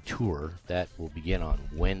PGA Tour. That will begin on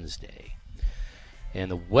Wednesday. And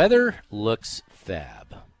the weather looks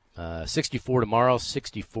fab. 64 tomorrow,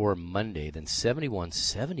 64 Monday, then 71,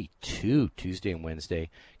 72 Tuesday and Wednesday.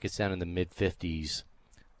 Gets down in the mid-50s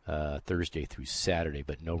Thursday through Saturday,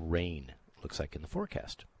 but no rain, looks like, in the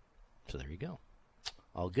forecast. So there you go.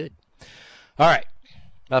 All good. All right.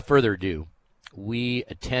 Without further ado, we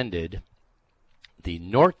attended the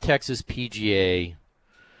North Texas PGA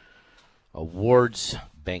Awards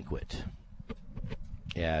Banquet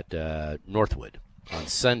at Northwood on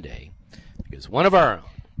Sunday because one of our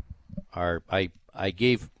own, I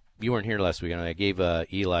gave, you weren't here last week, and I gave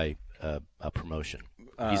Eli a promotion.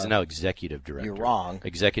 He's now executive director. You're wrong.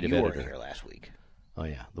 Executive you editor. weren't here last week. Oh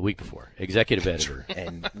yeah, the week before. Executive editor.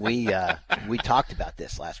 And we talked about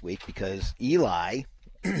this last week because Eli,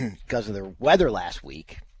 because of the weather last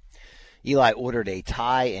week, Eli ordered a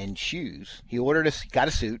tie and shoes. He got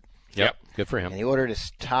a suit. Yep. Good for him. And he ordered a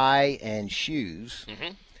tie and shoes.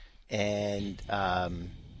 And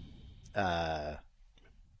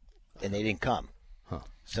they didn't come.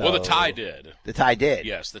 So Well, the tie did. The tie did.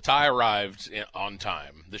 Yes, the tie arrived on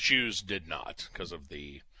time. The shoes did not because of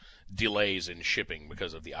the delays in shipping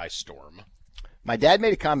because of the ice storm. My dad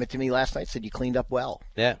made a comment to me last night. Said you cleaned up well.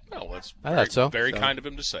 Yeah. Well, that's I thought so. very kind of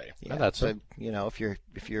him to say. Yeah, I thought so. But,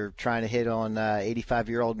 if you're trying to hit on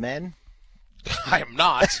 85-year-old men, I am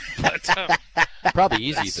not, but Probably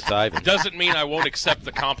easy if it's Ivan. doesn't mean I won't accept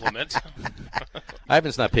the compliment.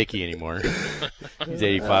 Ivan's not picky anymore. He's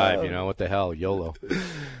 85, what the hell, YOLO.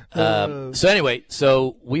 So anyway,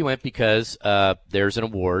 we went because there's an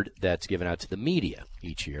award that's given out to the media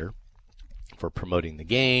each year for promoting the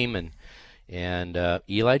game, and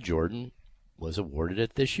Eli Jordan was awarded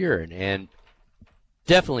it this year, and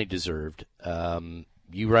definitely deserved.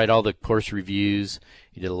 You write all the course reviews.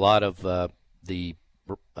 You did a lot of the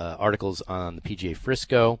articles on the PGA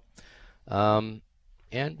Frisco, and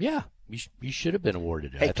yeah, you should have been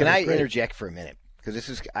awarded it. Hey, thought can it was I great. interject for a minute?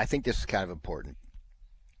 Because I think this is kind of important.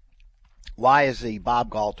 Why is the Bob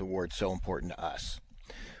Galt Award so important to us?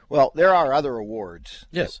 Well, there are other awards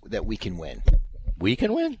Yes. that we can win. We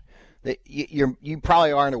can win. that you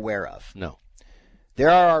probably aren't aware of. No. There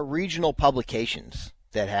are regional publications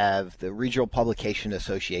that have the Regional Publication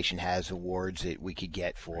Association has awards that we could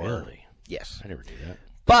get for. Really? Yes, I never knew that.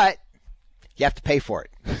 but you have to pay for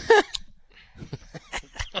it.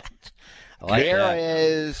 I like There that.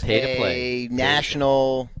 is Pay to play. a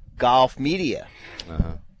National Golf Media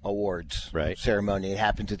Uh-huh. Awards Right. ceremony. It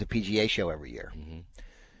happens at the PGA show every year. Mm-hmm.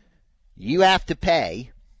 You have to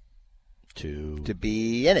pay To to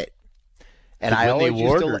be in it. And To I win the always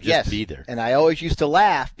award used to or just yes, be there? and I always used to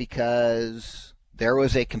laugh because there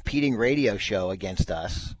was a competing radio show against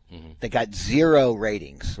us Mhm. that got 0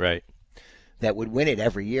 ratings right. that would win it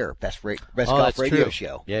every year, best Oh, golf that's radio true.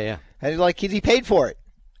 show. Yeah, yeah. And he's like, he paid for it,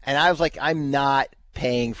 and I was like, I'm not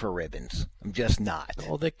paying for ribbons. I'm just not.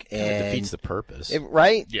 Well, that kind of And defeats the purpose.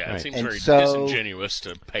 Right? Yeah, it Right. seems And very so- disingenuous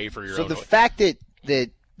to pay for your So own. the fact that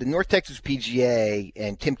the North Texas PGA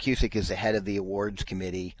and Tim Cusick is the head of the awards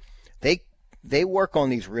committee, they work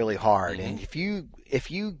on these really hard. Mm-hmm. And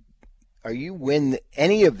if you win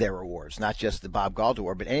any of their awards, not just the Bob Galt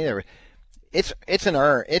Award, but any of their,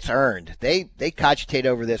 it's earned. They cogitate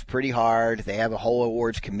over this pretty hard. They have a whole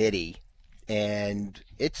awards committee, and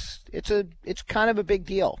it's kind of a big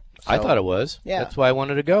deal. I So- thought it was. Yeah. That's why I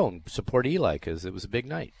wanted to go and support Eli because it was a big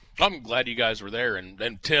night. I'm glad you guys were there,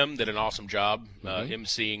 and Tim did an awesome job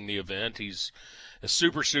emceeing the event. He's a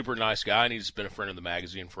super, super nice guy, and he's been a friend of the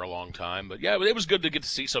magazine for a long time. But, yeah, it was good to get to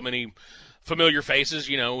see so many familiar faces,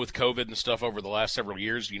 with COVID and stuff over the last several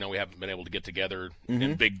years. We haven't been able to get together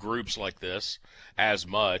in big groups like this as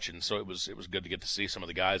much, and so it was good to get to see some of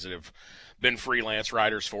the guys that have been freelance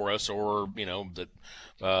writers for us, or that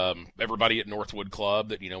everybody at Northwood Club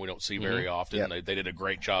that we don't see very often. Yep. They did a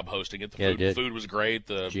great job hosting it. Yeah, they did. Food was great.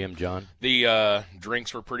 The GM John. The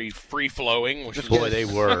drinks were pretty free flowing, which was Boy, they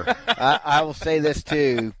were. I will say this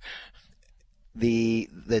too: the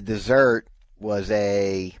dessert was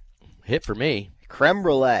a Hit for me. creme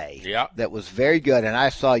brulee. Yeah. That was very good, and I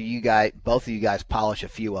saw both of you guys polish a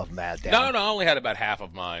few of them out down. No, I only had about half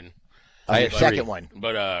of mine. On your had second three. one.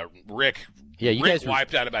 But Rick, Yeah, you Rick guys were-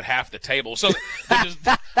 wiped out about half the table. So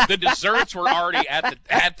the desserts were already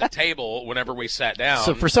at the table whenever we sat down.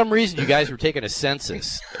 So for some reason, you guys were taking a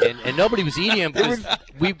census, and nobody was eating them because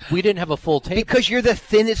we didn't have a full table. Because you're the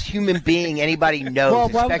thinnest human being anybody knows, Well,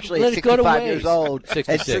 why would- especially let at it go to 65 years waste. old.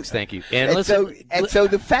 66, thank you. And And listen, so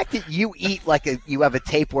the fact that you eat like you have a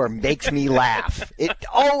tapeworm makes me laugh. It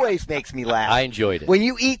always makes me laugh. I enjoyed it. When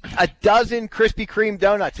you eat a dozen Krispy Kreme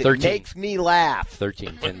donuts, it 13. makes me laugh.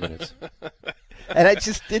 13, 10 minutes. And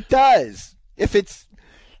it does. If it's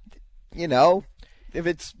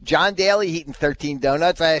John Daly eating 13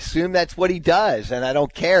 donuts, I assume that's what he does, and I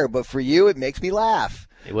don't care. But for you, it makes me laugh.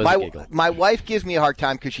 It was a giggle. My wife gives me a hard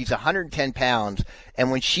time because she's 110 pounds,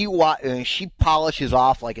 and when she polishes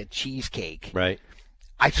off like a cheesecake, Right.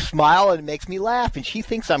 I smile and it makes me laugh, and she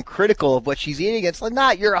thinks I'm critical of what she's eating. It's like,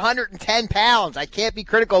 nah, you're 110 pounds. I can't be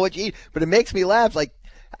critical of what you eat, but it makes me laugh. Like,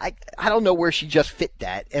 I don't know where she just fit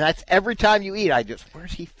that, and that's every time you eat,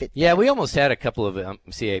 where's he fit? Yeah, we almost had a couple of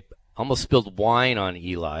I almost spilled wine on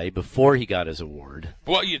Eli before he got his award.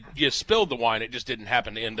 well, you spilled the wine. It just didn't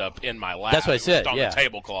happen to end up in my lap. That's what I It was said, on yeah. the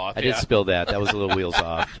tablecloth. I yeah. did spill that. That was a little wheels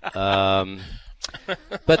off.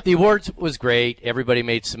 But the awards was great. Everybody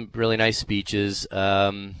made some really nice speeches.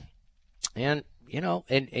 And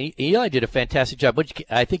Eli did a fantastic job.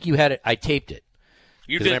 I think you had it. I taped it.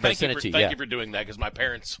 You 'Cause did. whenever I Thank sent you it for to you, yeah. you for doing that because my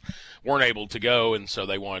parents weren't able to go, and so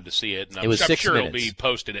they wanted to see it. And It was I'm 6 sure minutes. it'll be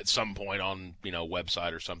posted at some point on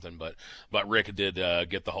website or something. But Rick did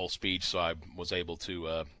get the whole speech, so I was able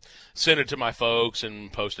to send it to my folks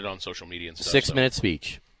and post it on social media and stuff. 6-minute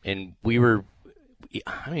speech, and we were.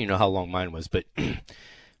 I don't even know how long mine was, but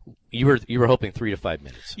you were hoping 3 to 5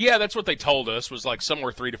 minutes. Yeah, that's what they told us was like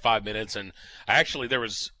somewhere 3 to 5 minutes, and actually there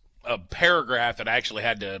was a paragraph that I actually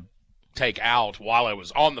had to take out while I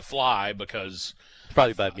was on the fly because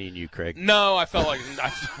Probably by me and you, Craig. no, I felt like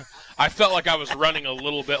I felt like I was running a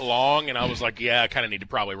little bit long, and I was like, yeah, I kind of need to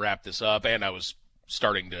probably wrap this up, and I was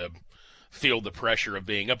starting to feel the pressure of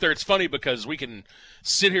being up there. It's funny because we can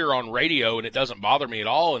sit here on radio and it doesn't bother me at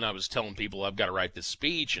all, and I was telling people I've got to write this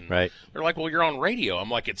speech, and Right. they're like, well, you're on radio. I'm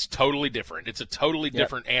like, it's totally different. It's a totally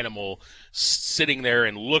different animal sitting there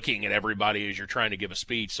and looking at everybody as you're trying to give a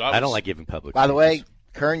speech. So I don't was- like giving public. By the way, speeches.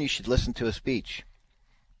 Kern, you should listen to a speech.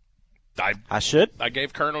 I should. I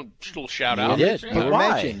gave Colonel a little shout out. did. Yeah. You were Why?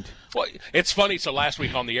 mentioned. Well, it's funny. So last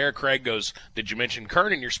week on the air, Craig goes, "Did you mention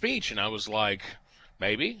Kern in your speech?" And I was like,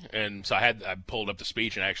 "Maybe." And so I pulled up the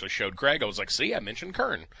speech and actually showed Craig. I was like, "See, I mentioned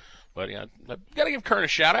Kern." But yeah, I got to give Kern a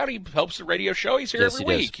shout out. He helps the radio show. He's here Yes, every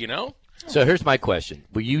he does. week. You know. So here's my question: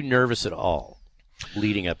 were you nervous at all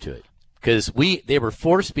leading up to it? because they were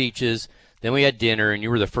 4 speeches, then we had dinner, and you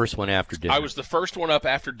were the first one after dinner. I was the first one up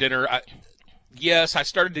after dinner. Yes, I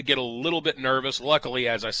started to get a little bit nervous. Luckily,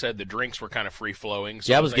 as I said, the drinks were kind of free flowing.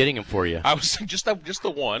 So I was getting them for you. I was just the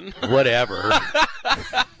one. Whatever.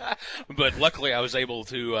 But luckily, I was able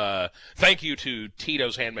to thank you to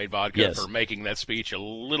Tito's Handmade Vodka Yes. for making that speech a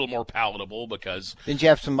little more palatable because Didn't you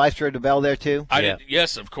have some Maestro de Bell there too? I Yeah. did.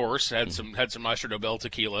 Yes, of course, had some Maestro Dobel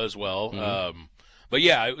tequila as well. Mm-hmm. But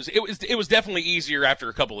yeah, it was definitely easier after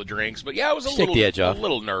a couple of drinks. But yeah, I was Just take the edge off. a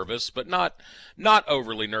little nervous, but not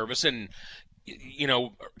overly nervous. And you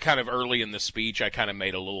know, kind of early in the speech, I kind of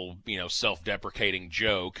made a little self-deprecating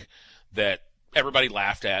joke that everybody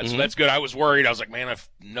laughed at. So that's good. I was worried. I was like, man, if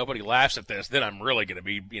nobody laughs at this, then I'm really going to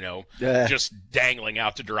be just dangling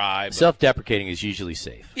out to dry. But, Self-deprecating is usually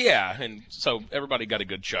safe. yeah, and so everybody got a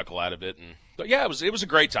good chuckle out of it, but yeah, it was a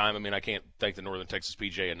great time. I mean, I can't thank the Northern Texas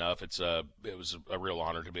PJ enough. It was a real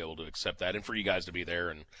honor to be able to accept that, and for you guys to be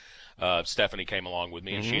there. And Stephanie came along with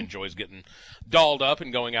me, and she enjoys getting dolled up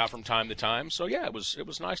and going out from time to time. So yeah, it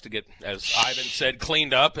was nice to get, as Ivan said,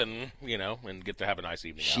 cleaned up and and get to have a nice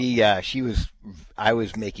evening. I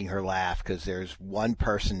was making her laugh because there's one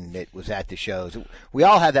person that was at the shows. We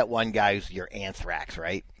all have that one guy who's your anthrax,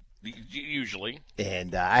 right? Usually,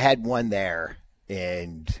 And I had one there,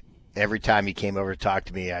 and every time he came over to talk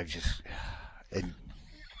to me, and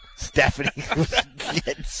Stephanie was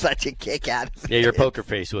getting such a kick out of it. Yeah, your poker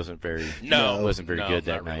face wasn't very no, good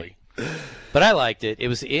that not night. really. But I liked it. It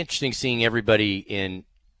was interesting seeing everybody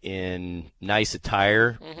in nice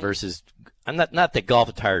attire versus. I'm not that golf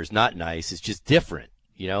attire is not nice. It's just different.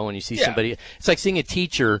 When you see somebody, it's like seeing a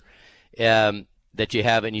teacher that you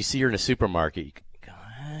have, and you see her in a supermarket. You go,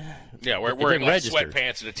 Yeah, we're It wearing didn't like register.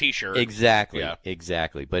 sweatpants and a t-shirt. Exactly. Yeah.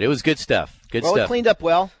 Exactly. But it was good stuff. Good Well, it stuff. cleaned up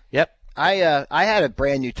well. Yep. I had a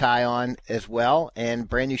brand new tie on as well and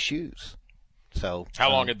brand new shoes. So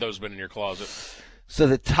How long had those been in your closet? So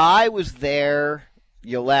the tie was there.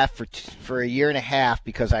 You'll laugh for a year and a half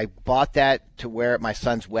because I bought that to wear at my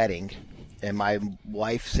son's wedding, and my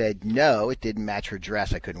wife said no, it didn't match her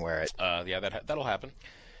dress. I couldn't wear it. Yeah, that'll happen.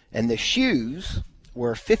 And the shoes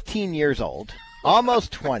were 15 years old,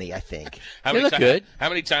 almost 20, I think. How They many look good. How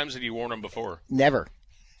many times have you worn them before? Never.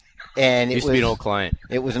 And it Used was to be an old client.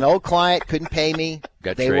 It was an old client, couldn't pay me.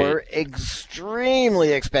 Got They traded. were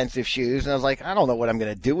extremely expensive shoes, and I was like, I don't know what I'm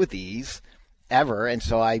going to do with these ever. And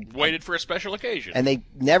so I Waited for a special occasion. and they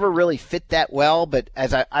never really fit that well, but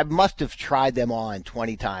as I must have tried them on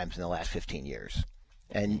 20 times in the last 15 years.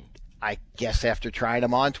 And I guess after trying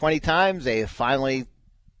them on 20 times, they finally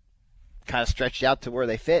kind of stretched out to where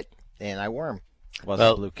they fit, and I wore them. Was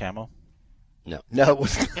Well- it blue camo? No, it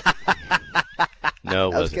was No,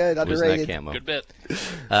 it That was wasn't. good, It was underrated. not camo. Good bit.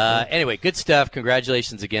 Anyway, good stuff.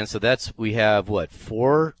 Congratulations again. So we have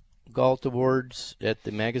 4 Galt Awards at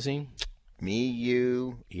the magazine? me,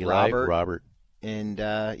 you, Eli, Robert, and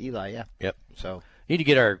Eli, yeah. Yep. So Need to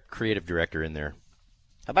get our creative director in there.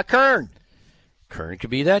 how about Kern? Kern could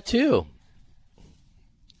be that too.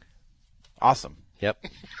 Awesome. Yep.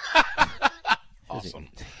 Awesome.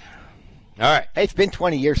 All right. Hey, it's been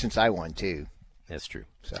 20 years since I won, too. That's true.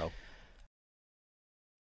 So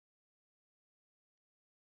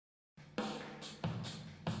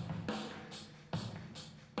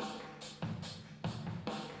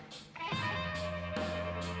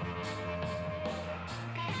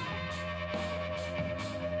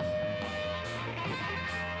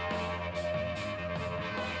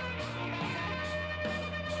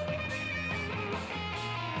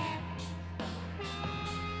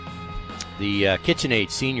The KitchenAid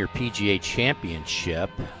Senior PGA Championship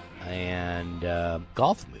and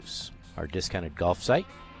Golf Moose, our discounted golf site,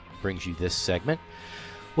 brings you this segment.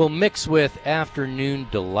 We'll mix with Afternoon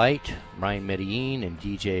Delight, Ryan Medellin and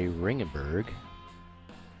DJ Ringenberg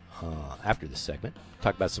after this segment.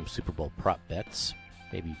 Talk about some Super Bowl prop bets,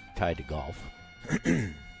 maybe tied to golf.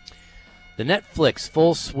 The Netflix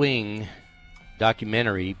Full Swing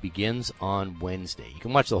documentary begins on Wednesday. You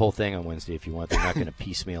can watch the whole thing on Wednesday if you want. They're not going to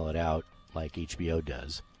piecemeal it out like HBO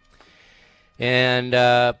does. And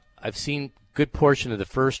I've seen a good portion of the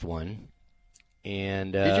first one.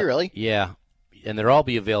 And Did you really? Yeah. And they'll all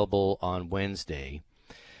be available on Wednesday.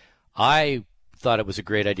 I thought it was a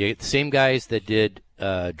great idea. The same guys that did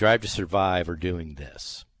Drive to Survive are doing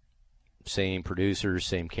this. Same producers,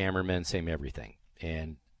 same cameramen, same everything.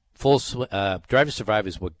 And Drive to Survive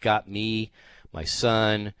is what got me, my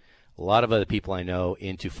son, a lot of other people I know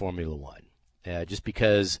into Formula One. Just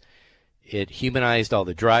because it humanized all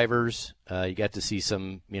the drivers. You got to see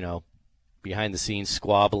some, behind the scenes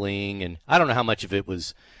squabbling, and I don't know how much of it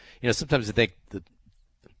was. Sometimes I think the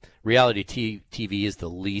reality TV is the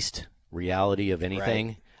least reality of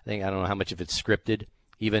anything. I don't know how much of it's scripted.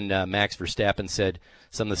 Even Max Verstappen said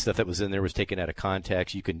some of the stuff that was in there was taken out of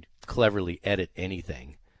context. You can cleverly edit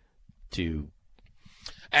anything to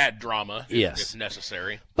Add drama Yes. if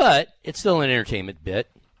necessary. but it's still an entertainment bit,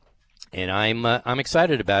 and I'm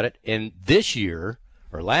excited about it. And this year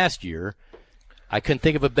or last year, I couldn't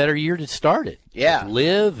think of a better year to start it. Yeah. With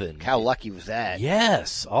Liv and How lucky was that?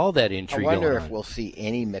 yes, all that I intrigue wonder going if on. we'll see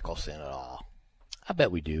any Mickelson at all. I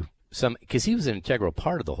bet we do. Some because he was an integral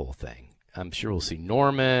part of the whole thing. I'm sure we'll see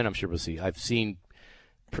Norman. I'm sure we'll see. I've seen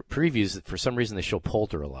previews that for some reason they show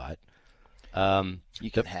Poulter a lot.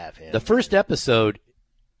 You can have him. The first episode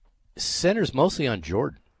centers mostly on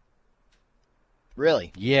Jordan.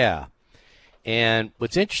 Really? Yeah. And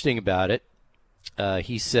what's interesting about it,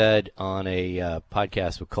 he said on a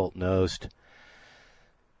podcast with Colt Nost,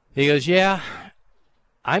 he goes, yeah,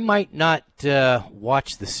 I might not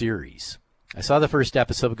watch the series. I saw the first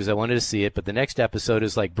episode because I wanted to see it, but the next episode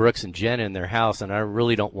is like Brooks and Jenna in their house, and I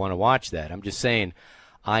really don't want to watch that. I'm just saying,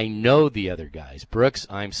 I know the other guys. Brooks,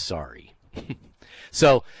 I'm sorry.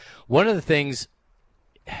 So one of the things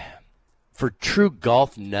for true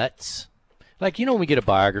golf nuts, like, when we get a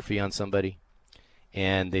biography on somebody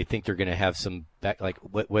and they think they're going to have some back, like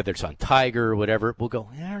whether it's on Tiger or whatever, we'll go,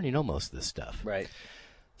 I already know most of this stuff. Right.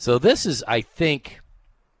 So this is, I think,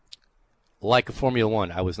 like a Formula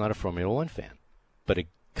One. I was not a Formula One fan, but it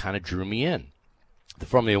kind of drew me in. The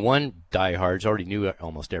Formula One diehards already knew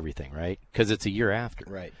almost everything, right? Because it's a year after.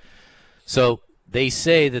 Right. So they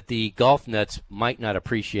say that the golf nuts might not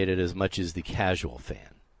appreciate it as much as the casual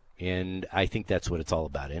fan. And I think that's what it's all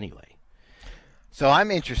about anyway. So I'm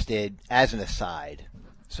interested, as an aside.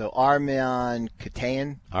 So Arman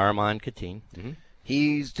Katayan, Armand Katine. Mm-hmm.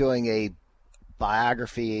 he's doing a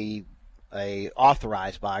biography, a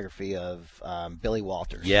authorized biography of Billy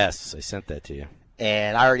Walters. Yes, I sent that to you.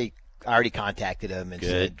 And I already contacted him and Good.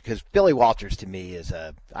 said, because Billy Walters to me is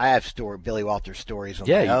I have Billy Walters stories on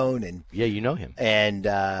Yeah, my you- own, and Yeah, you know him.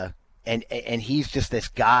 and he's just this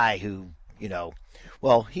guy who,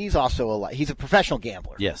 well, he's also he's a professional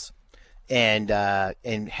gambler. Yes. And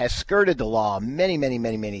has skirted the law many, many,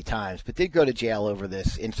 many, many times, but did go to jail over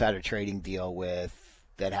this insider trading deal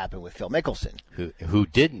that happened with Phil Mickelson. Who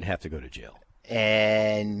didn't have to go to jail.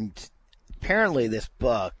 And apparently this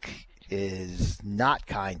book is not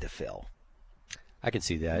kind to Phil. I can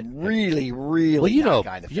see that. Really, really Well, you not know,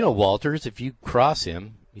 kind to Phil. you know Walters, if you cross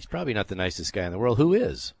him, he's probably not the nicest guy in the world. Who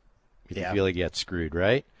is? If Yeah. you feel like you got screwed,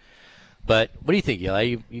 right? But what do you think,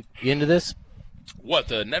 Eli? You into this? What,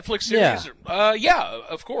 the Netflix Yeah. series? Yeah,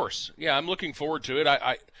 of course. Yeah, I'm looking forward to it.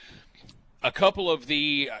 I a couple of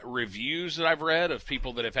the reviews that I've read of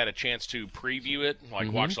people that have had a chance to preview it,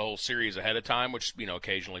 like watch the whole series ahead of time, which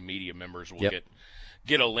occasionally media members will Yep.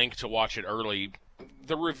 get a link to watch it early.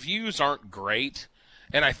 The reviews aren't great,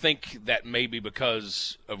 and I think that may be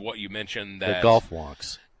because of what you mentioned, The that golf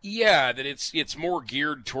wonks. yeah, that it's more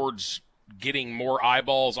geared towards getting more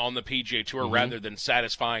eyeballs on the PGA Tour rather than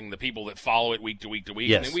satisfying the people that follow it week to week to week.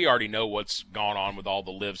 Yes. I mean, we already know what's gone on with all the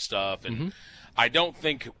live stuff, and I don't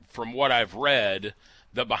think, from what I've read,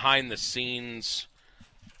 the behind-the-scenes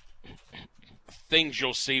things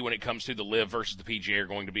you'll see when it comes to the live versus the PGA are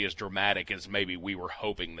going to be as dramatic as maybe we were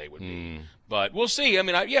hoping they would be. But we'll see. I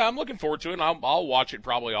mean, I'm looking forward to it, and I'll watch it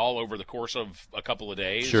probably all over the course of a couple of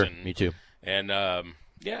days. Sure, and, me too. and and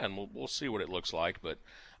we'll see what it looks like. But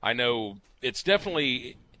I know it's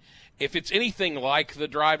definitely, if it's anything like the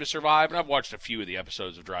Drive to Survive, and I've watched a few of the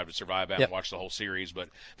episodes of Drive to Survive, I haven't Yep. watched the whole series, but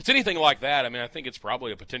if it's anything like that, I mean, I think it's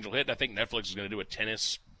probably a potential hit. And I think Netflix is going to do a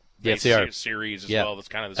tennis Yes, they are. series as Yeah. well. That's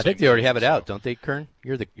kind of the I same think they already thing, have it so. out, don't they, Kern?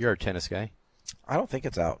 You're a tennis guy. I don't think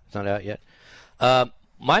it's out. It's not out yet.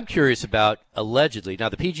 I'm curious about, allegedly, now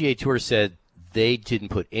the PGA Tour said they didn't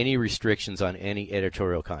put any restrictions on any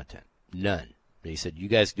editorial content. None. They said, you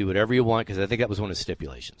guys do whatever you want, because I think that was one of the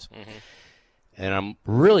stipulations. And I'm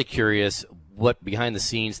really curious what behind the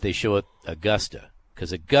scenes they show at Augusta,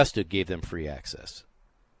 because Augusta gave them free access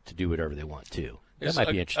to do whatever they want to. That Is might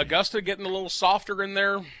be interesting. Augusta getting a little softer in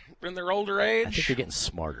their older age? I think they're getting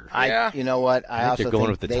smarter. Yeah. You know what? I think also they're going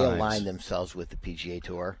think with the they times. aligned themselves with the PGA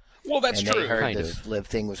Tour. Well, that's and true. they heard Kind this of. live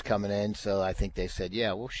thing was coming in, so I think they said,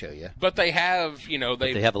 "Yeah, we'll show you." But they have,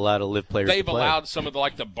 They have a lot of live players They've to play. allowed some of the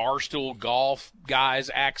Barstool golf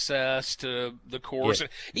guys access to the course. Yeah.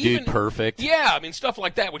 And Dude Perfect. Yeah, I mean, stuff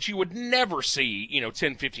like that, which you would never see,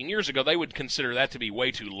 10, 15 years ago. They would consider that to be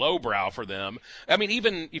way too lowbrow for them. I mean,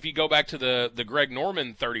 even if you go back to the Greg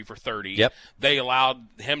Norman 30 for 30, Yep. they allowed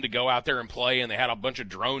him to go out there and play, and they had a bunch of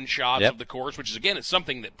drone shots Yep. of the course, which is, again, it's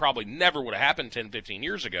something that probably never would have happened 10, 15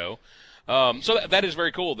 years ago. So that is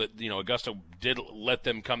very cool that Augusta did let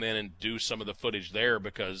them come in and do some of the footage there,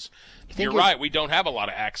 because you're right, we don't have a lot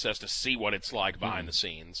of access to see what it's like behind the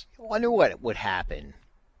scenes. I wonder what would happen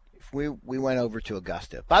if we went over to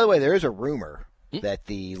Augusta. By the way, there is a rumor that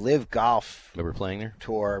the Live Golf Remember playing there?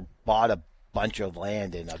 Tour bought a bunch of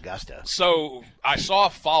land in Augusta. So I saw a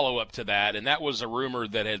follow-up to that, and that was a rumor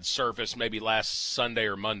that had surfaced maybe last Sunday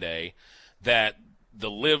or Monday, that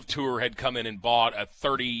the Live Tour had come in and bought a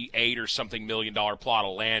 $38 or something million plot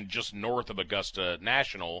of land just north of Augusta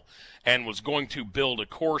National, and was going to build a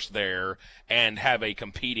course there and have a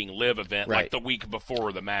competing Live event like the week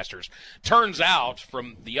before the Masters. Turns out,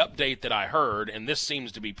 from the update that I heard, and this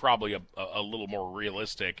seems to be probably a little more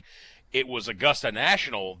realistic, it was Augusta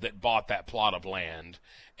National that bought that plot of land,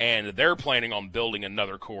 and they're planning on building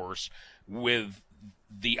another course with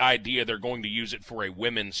the idea they're going to use it for a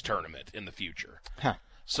women's tournament in the future. Huh.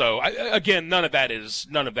 So again, none of that is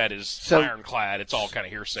ironclad. It's all kind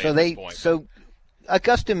of hearsay at this point. So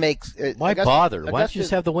Augusta makes. Why bother? Why don't you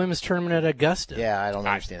just have the women's tournament at Augusta? Yeah, I don't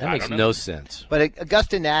understand. That makes no sense. But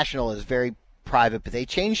Augusta National is very private, but they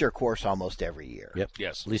change their course almost every year. Yep.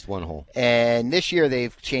 Yes. At least one hole. And this year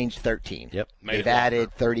they've changed 13. Yep. They've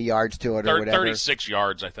added 30 yards to it or whatever. 36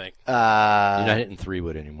 yards, I think. You're not hitting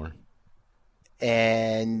 3-wood anymore.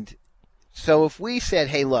 And so if we said,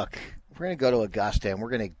 hey, look, we're going to go to Augusta and we're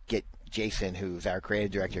going to get Jason, who's our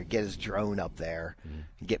creative director, get his drone up there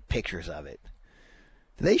and get pictures of it.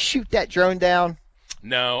 Do they shoot that drone down?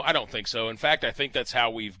 No, I don't think so. In fact, I think that's how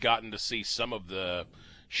we've gotten to see some of the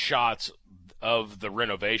shots of the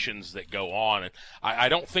renovations that go on. And I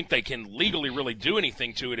don't think they can legally really do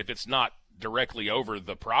anything to it if it's not directly over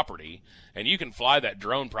the property. And you can fly that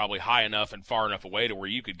drone probably high enough and far enough away to where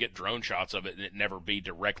you could get drone shots of it and it never be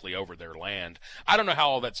directly over their land. I don't know how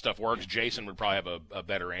all that stuff works. Jason would probably have a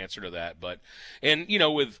better answer to that. But, and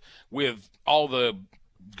with all the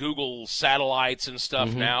Google satellites and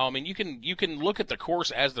stuff now, I mean, you can look at the course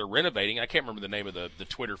as they're renovating. I can't remember the name of the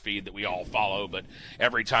Twitter feed that we all follow, but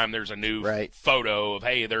every time there's a new photo of,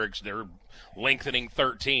 hey, they're lengthening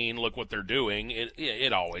 13, look what they're doing,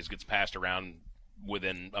 it always gets passed around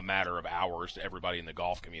within a matter of hours to everybody in the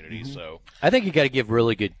golf community. So I think you got to give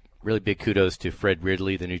really big kudos to Fred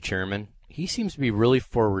Ridley, the new chairman. He seems to be really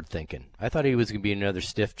forward thinking. I thought he was going to be another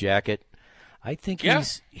stiff jacket. I think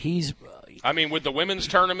he's I mean, with the women's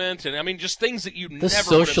tournament, and I mean, just things that you never would have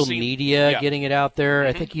social seen. media getting it out there.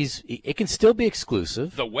 I think it can still be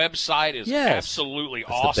exclusive. The website is absolutely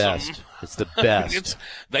awesome. It's the best.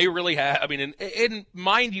 They really have. I mean, and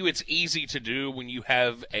mind you, it's easy to do when you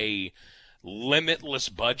have a limitless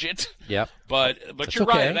budget. Yep. But you're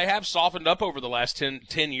right. They have softened up over the last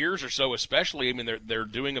 10 years or so, especially. I mean, they're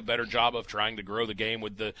doing a better job of trying to grow the game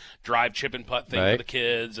with the drive, chip, and putt thing for the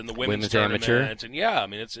kids and the women's tournament. Amateur. And yeah, I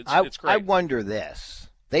mean, it's great. I wonder this.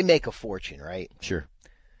 They make a fortune, right? Sure.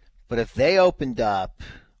 But if they opened up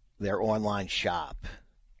their online shop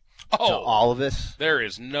to all of us, there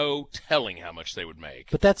is no telling how much they would make.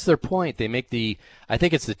 But that's their point. They make I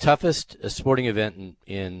think it's the toughest sporting event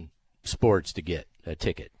in sports to get a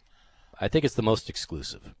ticket. I think it's the most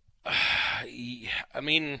exclusive. I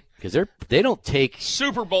mean, because they don't take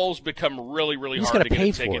Super Bowls become really hard to get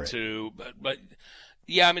a ticket to, but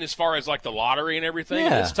yeah, I mean, as far as like the lottery and everything,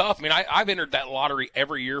 it's tough. I mean, I've entered that lottery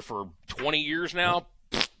every year for 20 years now.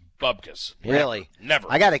 Bubkas. Really? Never.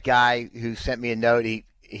 I got a guy who sent me a note.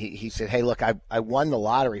 He said, "Hey, look, I won the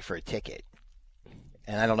lottery for a ticket,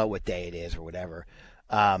 and I don't know what day it is or whatever."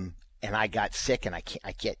 And I got sick, and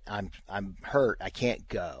I'm hurt. I can't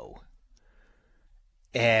go,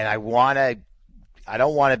 and I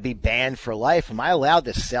don't want to be banned for life. Am I allowed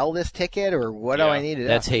to sell this ticket, or what do I need to do?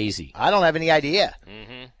 That's hazy. I don't have any idea.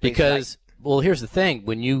 Because, well, here's the thing: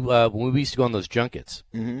 when we used to go on those junkets,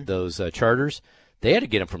 those charters, they had to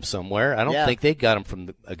get them from somewhere. I don't think they got them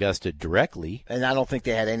from Augusta directly, and I don't think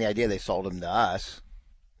they had any idea they sold them to us.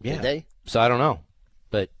 Did they? So I don't know.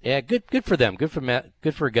 But yeah, good for them. Good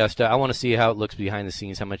for Augusta. I want to see how it looks behind the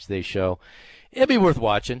scenes, how much they show. It'll be worth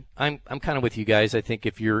watching. I'm kind of with you guys. I think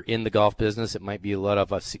if you're in the golf business, it might be a lot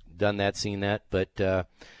of us done that, seen that. But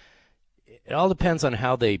it all depends on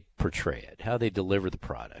how they portray it, how they deliver the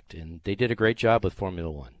product, and they did a great job with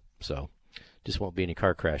Formula One. So just won't be any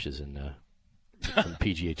car crashes in the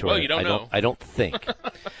PGA Tour. Well, you don't know. I don't think.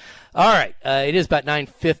 All right, it is about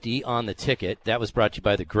 9:50 on the ticket. That was brought to you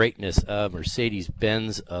by the greatness of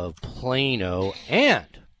Mercedes-Benz of Plano and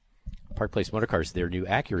Park Place Motor Cars, their new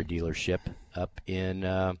Acura dealership up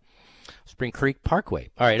in Spring Creek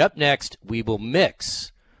Parkway. All right, up next, we will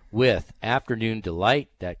mix with Afternoon Delight.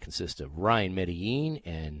 That consists of Ryan Medellin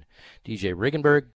and DJ Riggenberg.